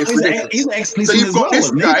ridiculous. He's an ex-policeman. So you've got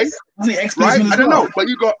this guy, right? I don't know, but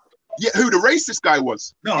you got who the racist guy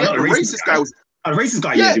was. No, not the racist guy was. The racist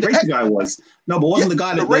guy, the racist guy was. No, but wasn't the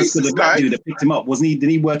guy that was the black dude that picked him up? Wasn't he? Did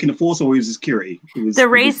he work in the force, or was he security? The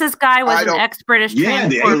racist guy was an ex-British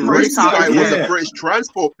transport police. The racist guy was a British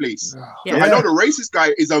transport police. Yeah. I know the racist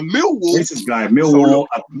guy is a Millwall. Racist guy, Millwall.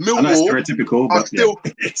 Millwall, stereotypical, but still,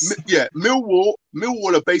 Millwall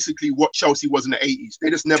are basically what Chelsea was in the 80s. They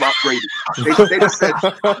just never upgraded. They just said,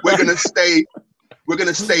 we're gonna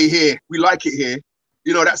stay here. We like it here.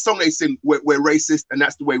 You know that song they sing, we're racist, and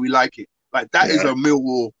that's the way we like it. Like that is a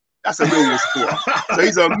Millwall. That's a Millwall supporter. So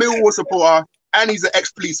he's a Millwall supporter, and he's an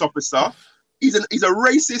ex-police officer. He's a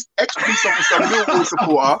racist ex-police officer, Millwall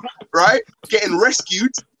supporter, right? Getting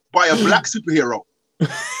rescued by a black superhero.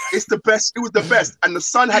 It's the best. It was the best. And the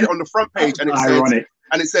Sun had it on the front page, and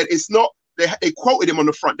it said it's not. They quoted him on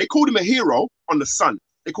the front. They called him a hero on the Sun.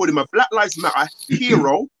 They called him a Black Lives Matter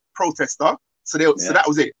hero protester. So that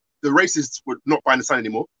was it. The racists were not buying the Sun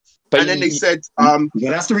anymore. But then they said,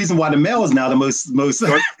 that's the reason why the Mail is now the most. That's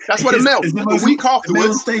why the Mail. The week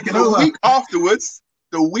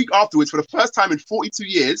afterwards, for the first time in 42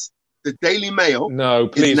 years, the Daily Mail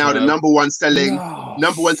is now the number one selling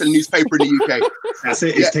newspaper in the UK. That's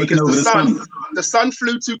it. It's taking over the Sun. The Sun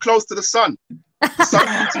flew too close to the Sun. The Sun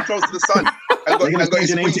flew too close to the Sun. And got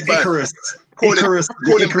his name to Icarus. Calling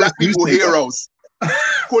black people heroes.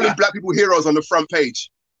 Calling black people heroes on the front page.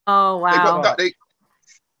 Oh wow!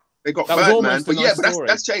 They got burned, man. But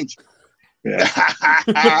that's changed. Yeah.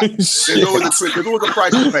 There's always a trick. There's always a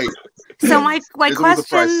price to pay. So my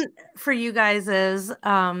question for you guys is,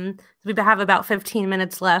 we have about 15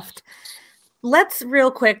 minutes left. Let's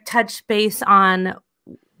real quick touch base on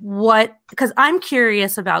because I'm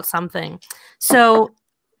curious about something. So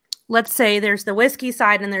let's say there's the whiskey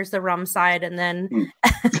side and there's the rum side, and then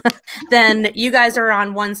then you guys are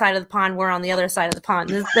on one side of the pond, we're on the other side of the pond.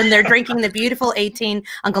 Then they're drinking the beautiful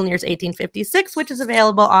Uncle Near's 1856, which is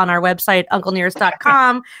available on our website,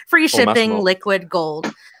 unclenears.com. Free shipping, liquid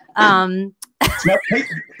gold.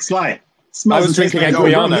 Sly. I was drinking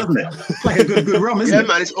Equiano. It's like a good rum, isn't it? Yeah,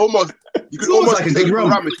 man, it's almost. You could almost like a good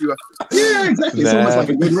rum if you. Yeah, exactly. It's almost like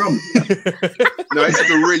a good rum. No, this is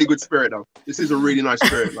a really good spirit, though. This is a really nice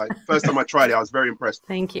spirit. Like first time I tried it, I was very impressed.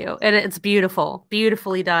 Thank you, and it's beautiful,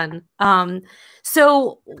 beautifully done.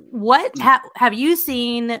 So what have you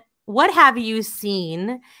seen? What have you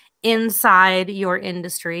seen inside your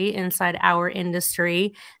industry, inside our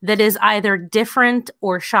industry, that is either different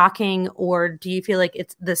or shocking, or do you feel like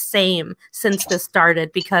it's the same since this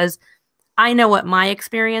started? Because I know what my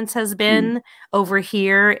experience has been over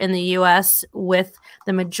here in the US with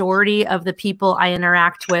the majority of the people I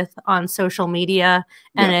interact with on social media,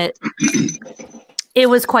 and it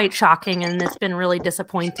was quite shocking, and it's been really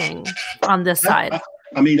disappointing on this side.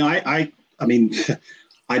 I mean,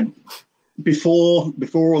 Before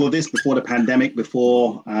all of this, before the pandemic,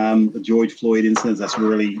 before the George Floyd incident,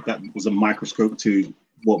 that was a microscope to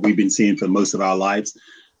what we've been seeing for most of our lives.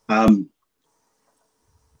 I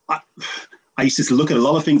used to look at a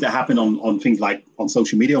lot of things that happen on things like on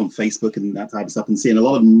social media, on Facebook and that type of stuff, and seeing a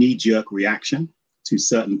lot of knee-jerk reaction to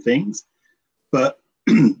certain things. But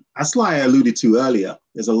as Sly alluded to earlier,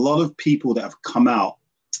 there's a lot of people that have come out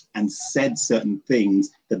and said certain things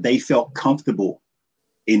that they felt comfortable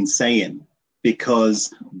in saying,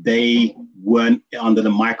 because they weren't under the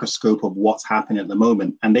microscope of what's happening at the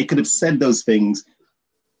moment. And they could have said those things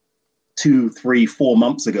 2, 3, 4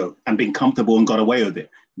 months ago and been comfortable and got away with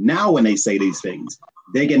it. Now, when they say these things,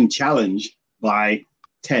 they're getting challenged by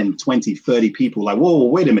 10, 20, 30 people like, whoa,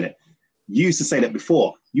 wait a minute. You used to say that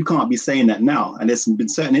before. You can't be saying that now. And there's been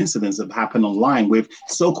certain incidents that have happened online with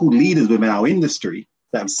so-called leaders within our industry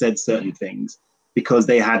that have said certain things, because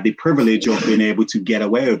they had the privilege of being able to get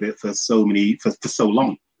away with it for so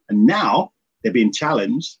long. And now they're being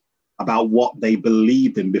challenged about what they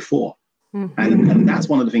believed in before. Mm-hmm. And that's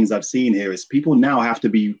one of the things I've seen here is people now have to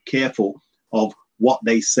be careful of what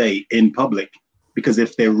they say in public, because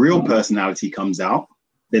if their real personality comes out,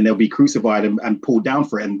 then they'll be crucified and pulled down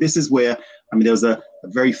for it. And this is where, there was a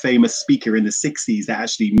very famous speaker in the 60s that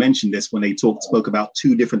actually mentioned this when they spoke about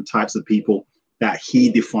 2 different types of people that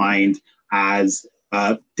he defined as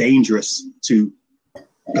dangerous to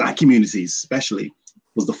Black communities, especially,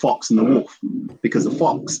 was the fox and the wolf. Because the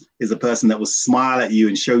fox is a person that will smile at you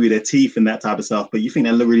and show you their teeth and that type of stuff, but you think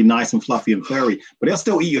they look really nice and fluffy and furry, but they'll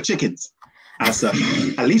still eat your chickens. As such.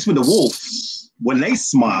 At least with the wolf, when they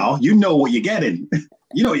smile, you know what you're getting.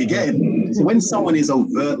 You know what you're getting. So when someone is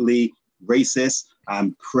overtly racist,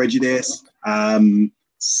 prejudice,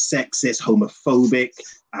 sexist, homophobic,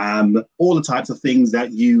 all the types of things that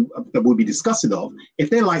we'll be discussing of. If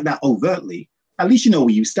they're like that overtly, at least you know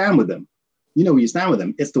where you stand with them. You know where you stand with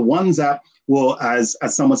them. It's the ones that will, as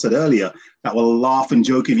someone said earlier, that will laugh and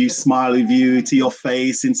joke with you, smile with you to your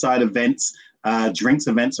face inside events, drinks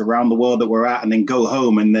events around the world that we're at, and then go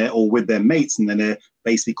home and they're all with their mates, and then they're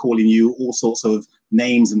basically calling you all sorts of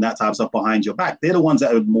names and that type of stuff behind your back. They're the ones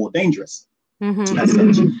that are more dangerous.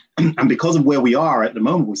 And because of where we are at the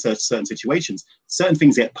moment with certain situations, certain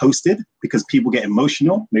things get posted because people get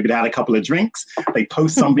emotional. Maybe they had a couple of drinks, they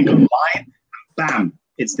post something online, bam,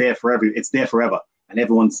 it's there forever, and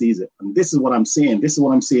everyone sees it. And this is what I'm seeing. This is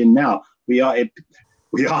what I'm seeing now. We are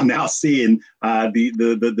now seeing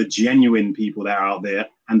the genuine people that are out there,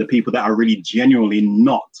 and the people that are really genuinely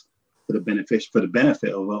not for the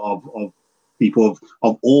benefit of people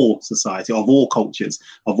of all society, of all cultures,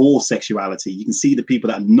 of all sexuality. You can see the people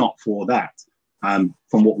that are not for that,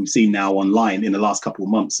 from what we've seen now online in the last couple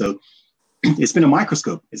of months. So it's been a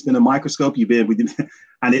microscope. It's been a microscope.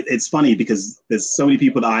 And it's funny because there's so many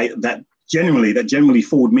people that generally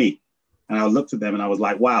fooled me. And I looked at them and I was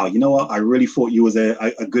like, wow, you know what? I really thought you was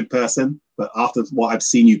a good person. But after what I've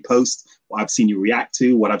seen you post, what I've seen you react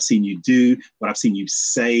to, what I've seen you do, what I've seen you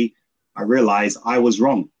say, I realized I was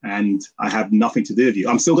wrong, and I have nothing to do with you.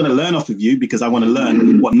 I'm still going to learn off of you because I want to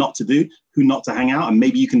learn what not to do, who not to hang out, and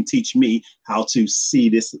maybe you can teach me how to see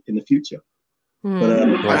this in the future. But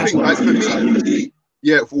I think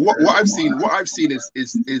yeah, what I've seen is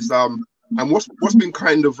and what's been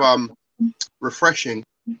kind of refreshing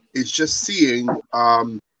is just seeing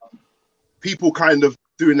people kind of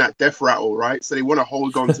doing that death rattle, right? So they want to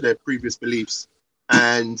hold on to their previous beliefs,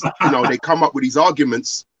 and they come up with these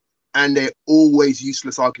arguments. And they're always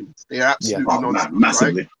useless arguments. They are absolutely nonsense,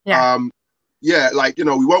 massively. Right? Like, we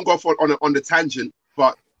won't go off on the tangent,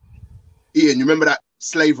 but Ian, you remember that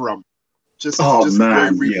slave rum?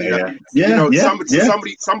 Very briefly.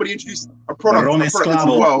 Somebody introduced a product into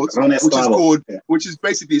the world, which is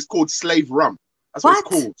basically called slave rum. That's what it's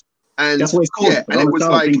called. And that's what it's called. Yeah, and it was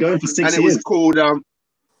like, going for 6 years. And it was called, and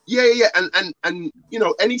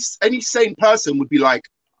any sane person would be like,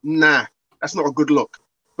 nah, that's not a good look.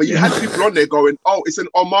 But you had people on there going, oh, it's an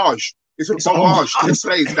homage. It's an homage to the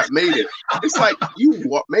slaves that made it. It's like, you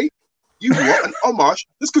what, mate? You what? An homage?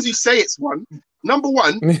 Just because you say it's one. Number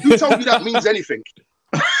one, who told you that means anything?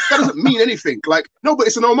 That doesn't mean anything. Like, no, but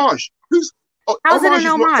it's an homage. How's it an homage? Is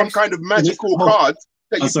not some kind of magical card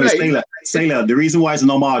that you play. Sailor, the reason why it's an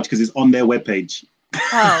homage because it's on their webpage.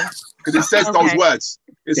 Oh. Because it says those words.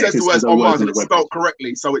 It says the words homage and it's spelled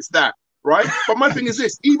correctly. So it's that, right? But my thing is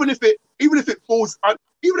this, even if it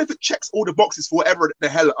checks all the boxes for whatever the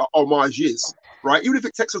hell a homage is, right? Even if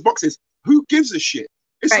it checks those boxes, who gives a shit?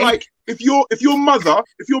 It's like if your mother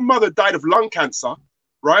died of lung cancer,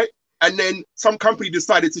 right? And then some company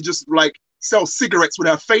decided to just like sell cigarettes with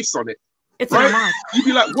her face on it. It's right? an homage. You'd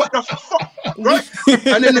be like, what the fuck? Right?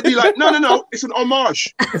 And then they'd be like, no, it's an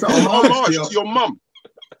homage. It's an homage to your mum.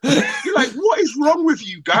 You're like, what is wrong with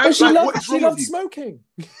you guys? What is wrong with you? Smoking.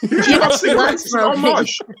 She loves cigarettes. It's an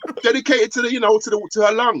homage dedicated to to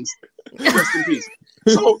her lungs. Rest in peace.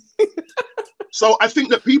 So I think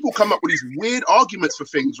that people come up with these weird arguments for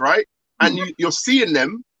things, right? And you're seeing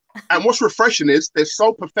them, and what's refreshing is they're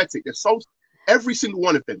so pathetic. They're so every single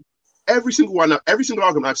one of them, every single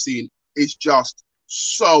argument I've seen is just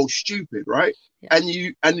so stupid, right? Yeah.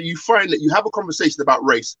 And you find that you have a conversation about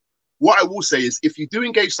race. What I will say is, if you do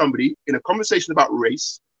engage somebody in a conversation about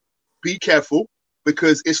race, be careful,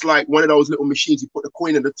 because it's like one of those little machines. You put the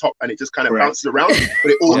coin in the top and it just kind of bounces around,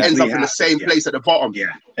 but it all ends up in the same place at the bottom.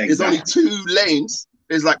 Yeah, exactly. There's only 2 lanes.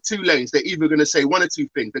 There's like 2 lanes. They're either going to say one or 2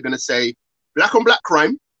 things. They're going to say black on black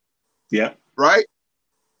crime. Yeah. Right?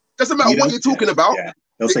 Doesn't matter what you're talking about. Yeah.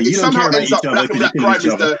 They'll say it somehow ends up black on black crime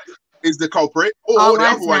is the culprit. Or the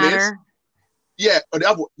other one is,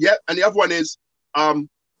 and the other one is,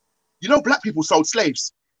 black people sold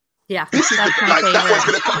slaves. Yeah, this is that one's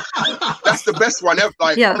gonna come. That's the best one ever.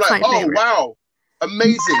 Like, I'm like, oh favorite. Wow,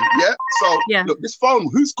 amazing. Yeah. So look, this phone.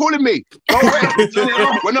 Who's calling me? Go away.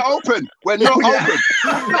 We're not open. We're not open.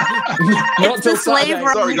 It's the slave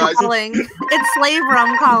rum calling. It's slave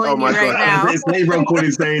rum calling you right now. It's slave rum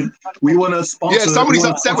calling saying we want to sponsor. Yeah, somebody's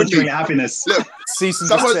upset with me. Happiness. Look,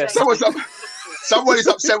 Somebody's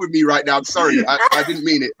upset with me right now. I'm sorry. I didn't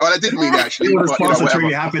mean it. Well, I didn't mean it actually. But,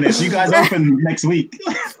 happiness. You guys open next week.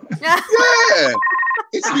 Yeah.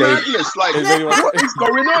 It's madness. Like, what is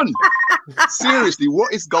going on? Seriously,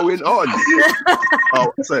 what is going on?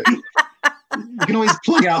 Oh, sorry. You can always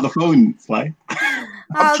plug out the phone, Sly.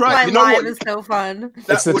 Oh, trying. my You know live what? is so fun.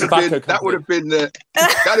 It's the tobacco That would company.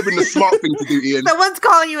 have been the smart thing to do, Ian. Someone's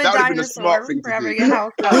calling you a That would have been a smart dinosaur thing for to having do. a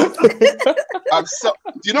house phone.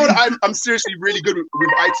 Do you know what? I'm seriously really good with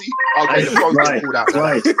IT. Okay, the phone's just pulled out.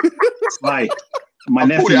 Right. My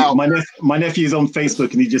nephew's on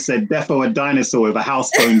Facebook and he just said, "Defo a dinosaur with a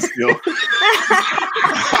house phone still."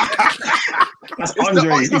 That's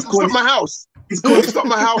Andre. It's not my house. It's not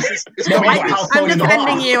my house. It's No, my but house. I'm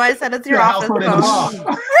defending you. I said it's your office phone.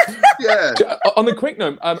 Yeah. On a quick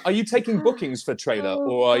note, are you taking bookings for trailer,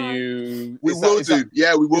 or are you? We will do.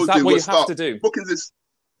 Yeah, we will do. Is that what you start. have to do?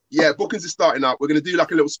 Bookings is starting up. We're going to do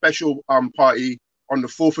like a little special party on the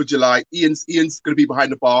 4th of July. Ian's going to be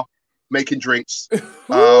behind the bar making drinks.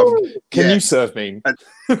 Can you serve me?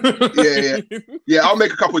 Yeah. I'll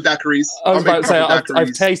make a couple of daiquiris. I was about to say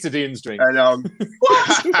I've tasted Ian's drink. And They're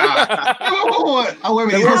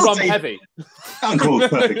rum heavy. Oh, cool.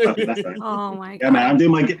 Perfect. That's right. Oh my god. Yeah, man.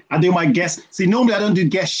 I do my guest. See, normally I don't do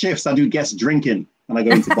guest shifts. I do guest drinking when I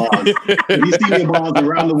go into bars. When you see me in bars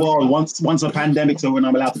around the world, once the pandemic's over and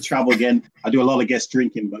I'm allowed to travel again, I do a lot of guest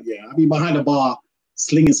drinking. But yeah, I'll be behind the bar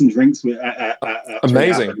slinging some drinks with.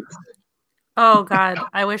 Amazing. Oh god,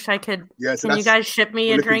 I wish I could. Yeah, so can you guys ship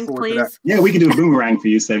me a drink, please? Yeah, we can do a boomerang for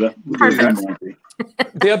you, Sailor. Perfect.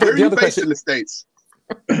 The other question in the States.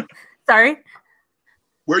 Sorry.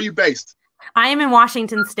 Where are you based? I am in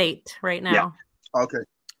Washington State right now. Yeah. Okay.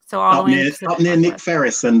 So all up near Nick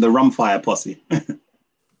Ferris and the Rumfire posse.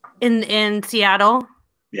 in Seattle.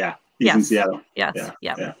 Yeah, he's in Seattle. Yes.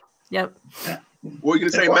 Yeah. Yep. Yeah. What are you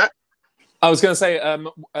going to say, Matt? I was going to say,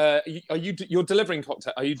 you're delivering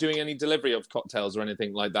cocktail? Are you doing any delivery of cocktails or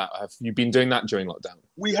anything like that? Have you been doing that during lockdown?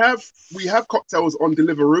 We have cocktails on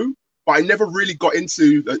Deliveroo, but I never really got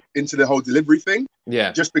into the whole delivery thing.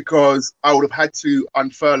 Yeah. Just because I would have had to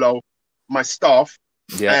unfurlough my staff,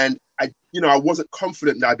 and I wasn't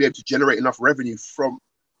confident that I'd be able to generate enough revenue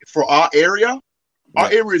for our area. Our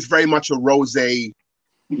area is very much a rosé.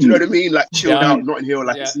 Do you know what I mean? Like chilled out Notting Hill.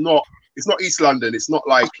 Like it's not East London. It's not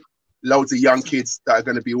like loads of young kids that are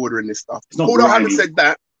going to be ordering this stuff. Although having said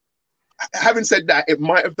that, it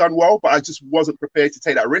might have done well, but I just wasn't prepared to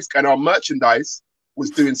take that risk. And our merchandise was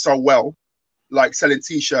doing so well, like selling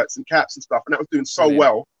T-shirts and caps and stuff, and that was doing so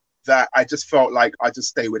well that I just felt like I just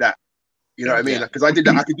stay with that. You know what I mean? Because I did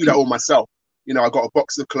that, I could do that all myself. You know, I got a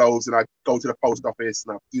box of clothes and I go to the post office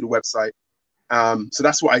and I do the website. So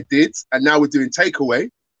that's what I did. And now we're doing takeaway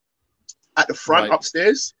at the front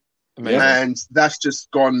upstairs. Amazing. And that's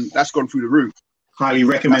gone through the roof. Highly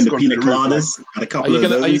recommend the pina coladas. Had a couple of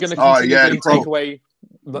those. Are you going to continue doing takeaway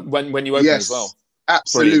when you open as well?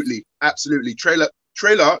 Absolutely.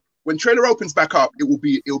 Trailer. When trailer opens back up, it will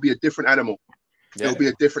be a different animal. Yeah. It'll be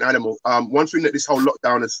a different animal. One thing that this whole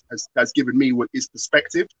lockdown has given me is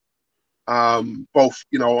perspective, both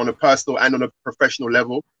on a personal and on a professional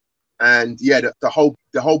level. And the whole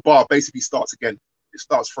bar basically starts again. It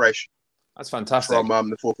starts fresh. That's fantastic. From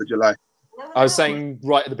the 4th of July. I was saying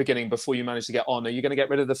right at the beginning, before you managed to get on, are you going to get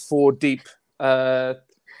rid of the 4 deep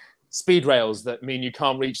speed rails that mean you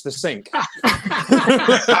can't reach the sink?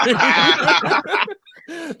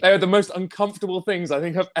 They are the most uncomfortable things I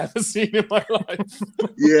think I've ever seen in my life.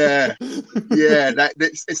 Yeah.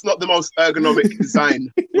 It's not the most ergonomic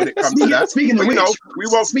design when it comes to that. Speaking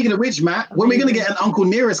of which, Matt, when are we going to get an Uncle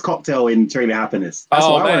Nearest cocktail in Trailer Happiness? That's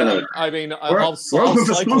what I want to know. I mean, we're open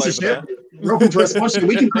for sponsorship. We're open for a sponsorship.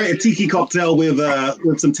 We can create a tiki cocktail with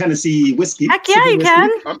some Tennessee whiskey. Heck yeah, you can.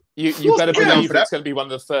 You better believe it's going to be one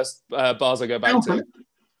of the first bars I go back to.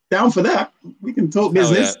 Down for that. We can talk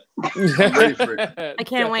business. I'm ready for it. I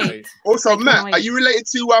can't wait. Also, Matt, are you related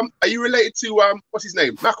to what's his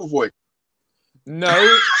name? McAvoy? No.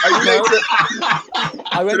 Are you related to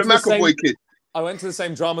the McAvoy kid? I went to the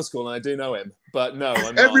same drama school and I do know him, but no,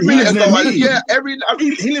 I'm not. He lives near me.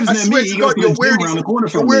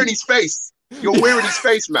 You're wearing his face. You're wearing his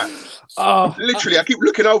face, Matt. Literally, I keep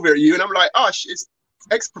looking over at you and I'm like,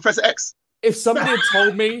 it's Professor X. If somebody had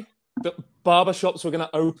told me that barbershops were going to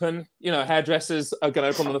open, hairdressers are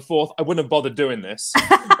going to open on the 4th, I wouldn't have bothered doing this.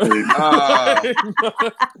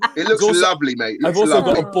 It looks lovely, mate. I've also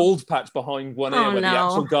got a bald patch behind one ear where the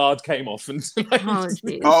actual guard came off. And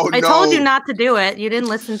I told you not to do it. You didn't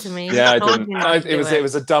listen to me. Yeah, I didn't. It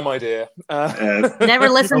was a dumb idea. Never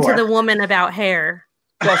listen to the woman about hair.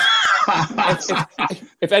 Plus,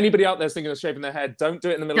 if anybody out there is thinking of shaving their head, don't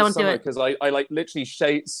do it in the middle of summer, because I literally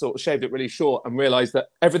shaved it really short and realized that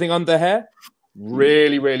everything under hair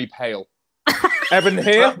really, really pale. Everything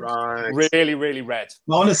here, really, really red.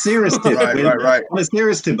 On a serious tip, On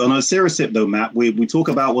a serious tip, though, Matt, we talk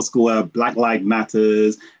about what's called Black Lives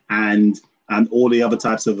Matters and and all the other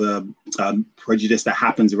types of prejudice that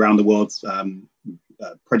happens around the world.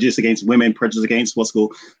 Prejudice against women, prejudice against what's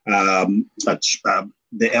called the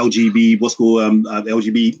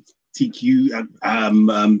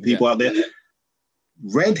LGBTQ people out there.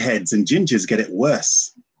 Redheads and gingers get it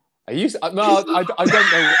worse. I don't know about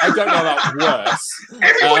worse.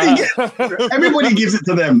 Everybody gives it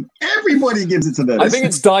to them. Everybody gives it to them. I think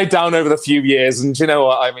it's died down over the few years, and you know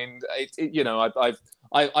what I mean.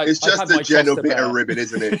 It's just a general bit of ribbon,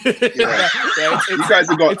 isn't it? Yeah. You guys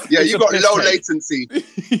have got you got low latency.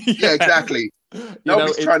 Yeah, exactly.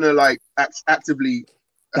 Nobody's trying to like actively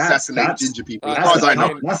assassinate ginger people. As far as I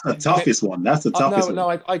know, that's the toughest one. That's the toughest one. No,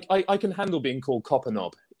 I can handle being called copper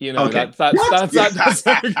knob. You know, okay. that's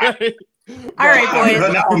okay. All right, boys. I've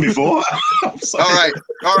heard that one before. All right.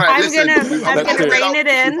 I'm gonna rein it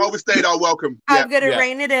in. We've overstayed our welcome. I'm gonna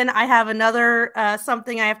rein it in. I have another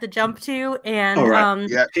something I have to jump to, and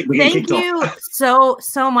thank you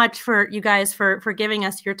so much for you guys for giving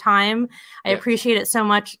us your time. I appreciate it so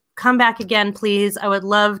much. Come back again, please. I would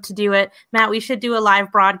love to do it. Matt, we should do a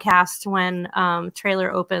live broadcast when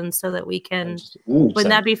trailer opens so that we can. Wouldn't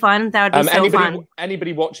that be fun? That would be so fun.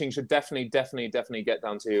 Anybody watching should definitely get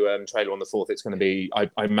down to trailer on the 4th. It's going to be, I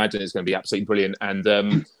imagine it's going to be absolutely brilliant. And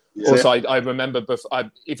also, I remember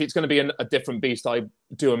if it's going to be a different beast, I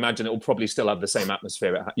do imagine it will probably still have the same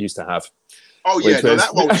atmosphere it used to have. Oh yeah, no,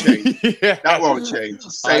 that won't change. That won't change.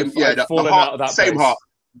 Same, same heart.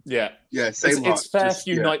 Yeah, same. It's fair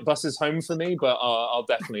few night buses home for me, but I'll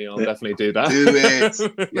definitely do that. Do it,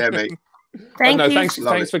 yeah, mate. Thanks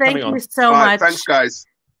for coming on. Thank you so much. Thanks, guys.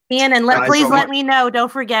 Ian, and please let me know. Don't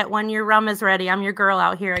forget when your rum is ready. I'm your girl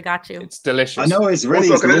out here. I got you. It's delicious. I know it's ready.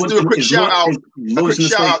 Also, let's do a quick shout out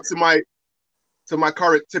to my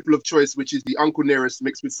current tipple of choice, which is the Uncle Nearest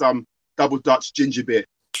mixed with some double Dutch ginger beer.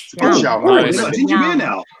 It's a good shout out. Ginger beer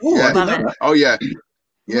now. Oh yeah.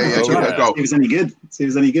 Yeah, give it a go. See if it's any good. See if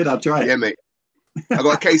it's any good. I'll try it. Yeah, mate. I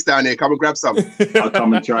got a case down here. Come and grab some. I'll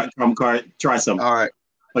come and try some. All right.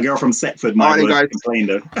 My girl from Setford might complain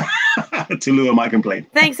though. Tulu might complain.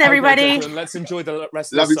 Thanks, everybody. Okay, let's enjoy the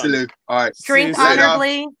rest of the sun. Love you, Tulu. All right. Drink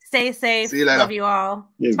honorably. Stay safe. See you later. Love you all.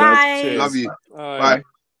 Yes, bye. Love you. Bye.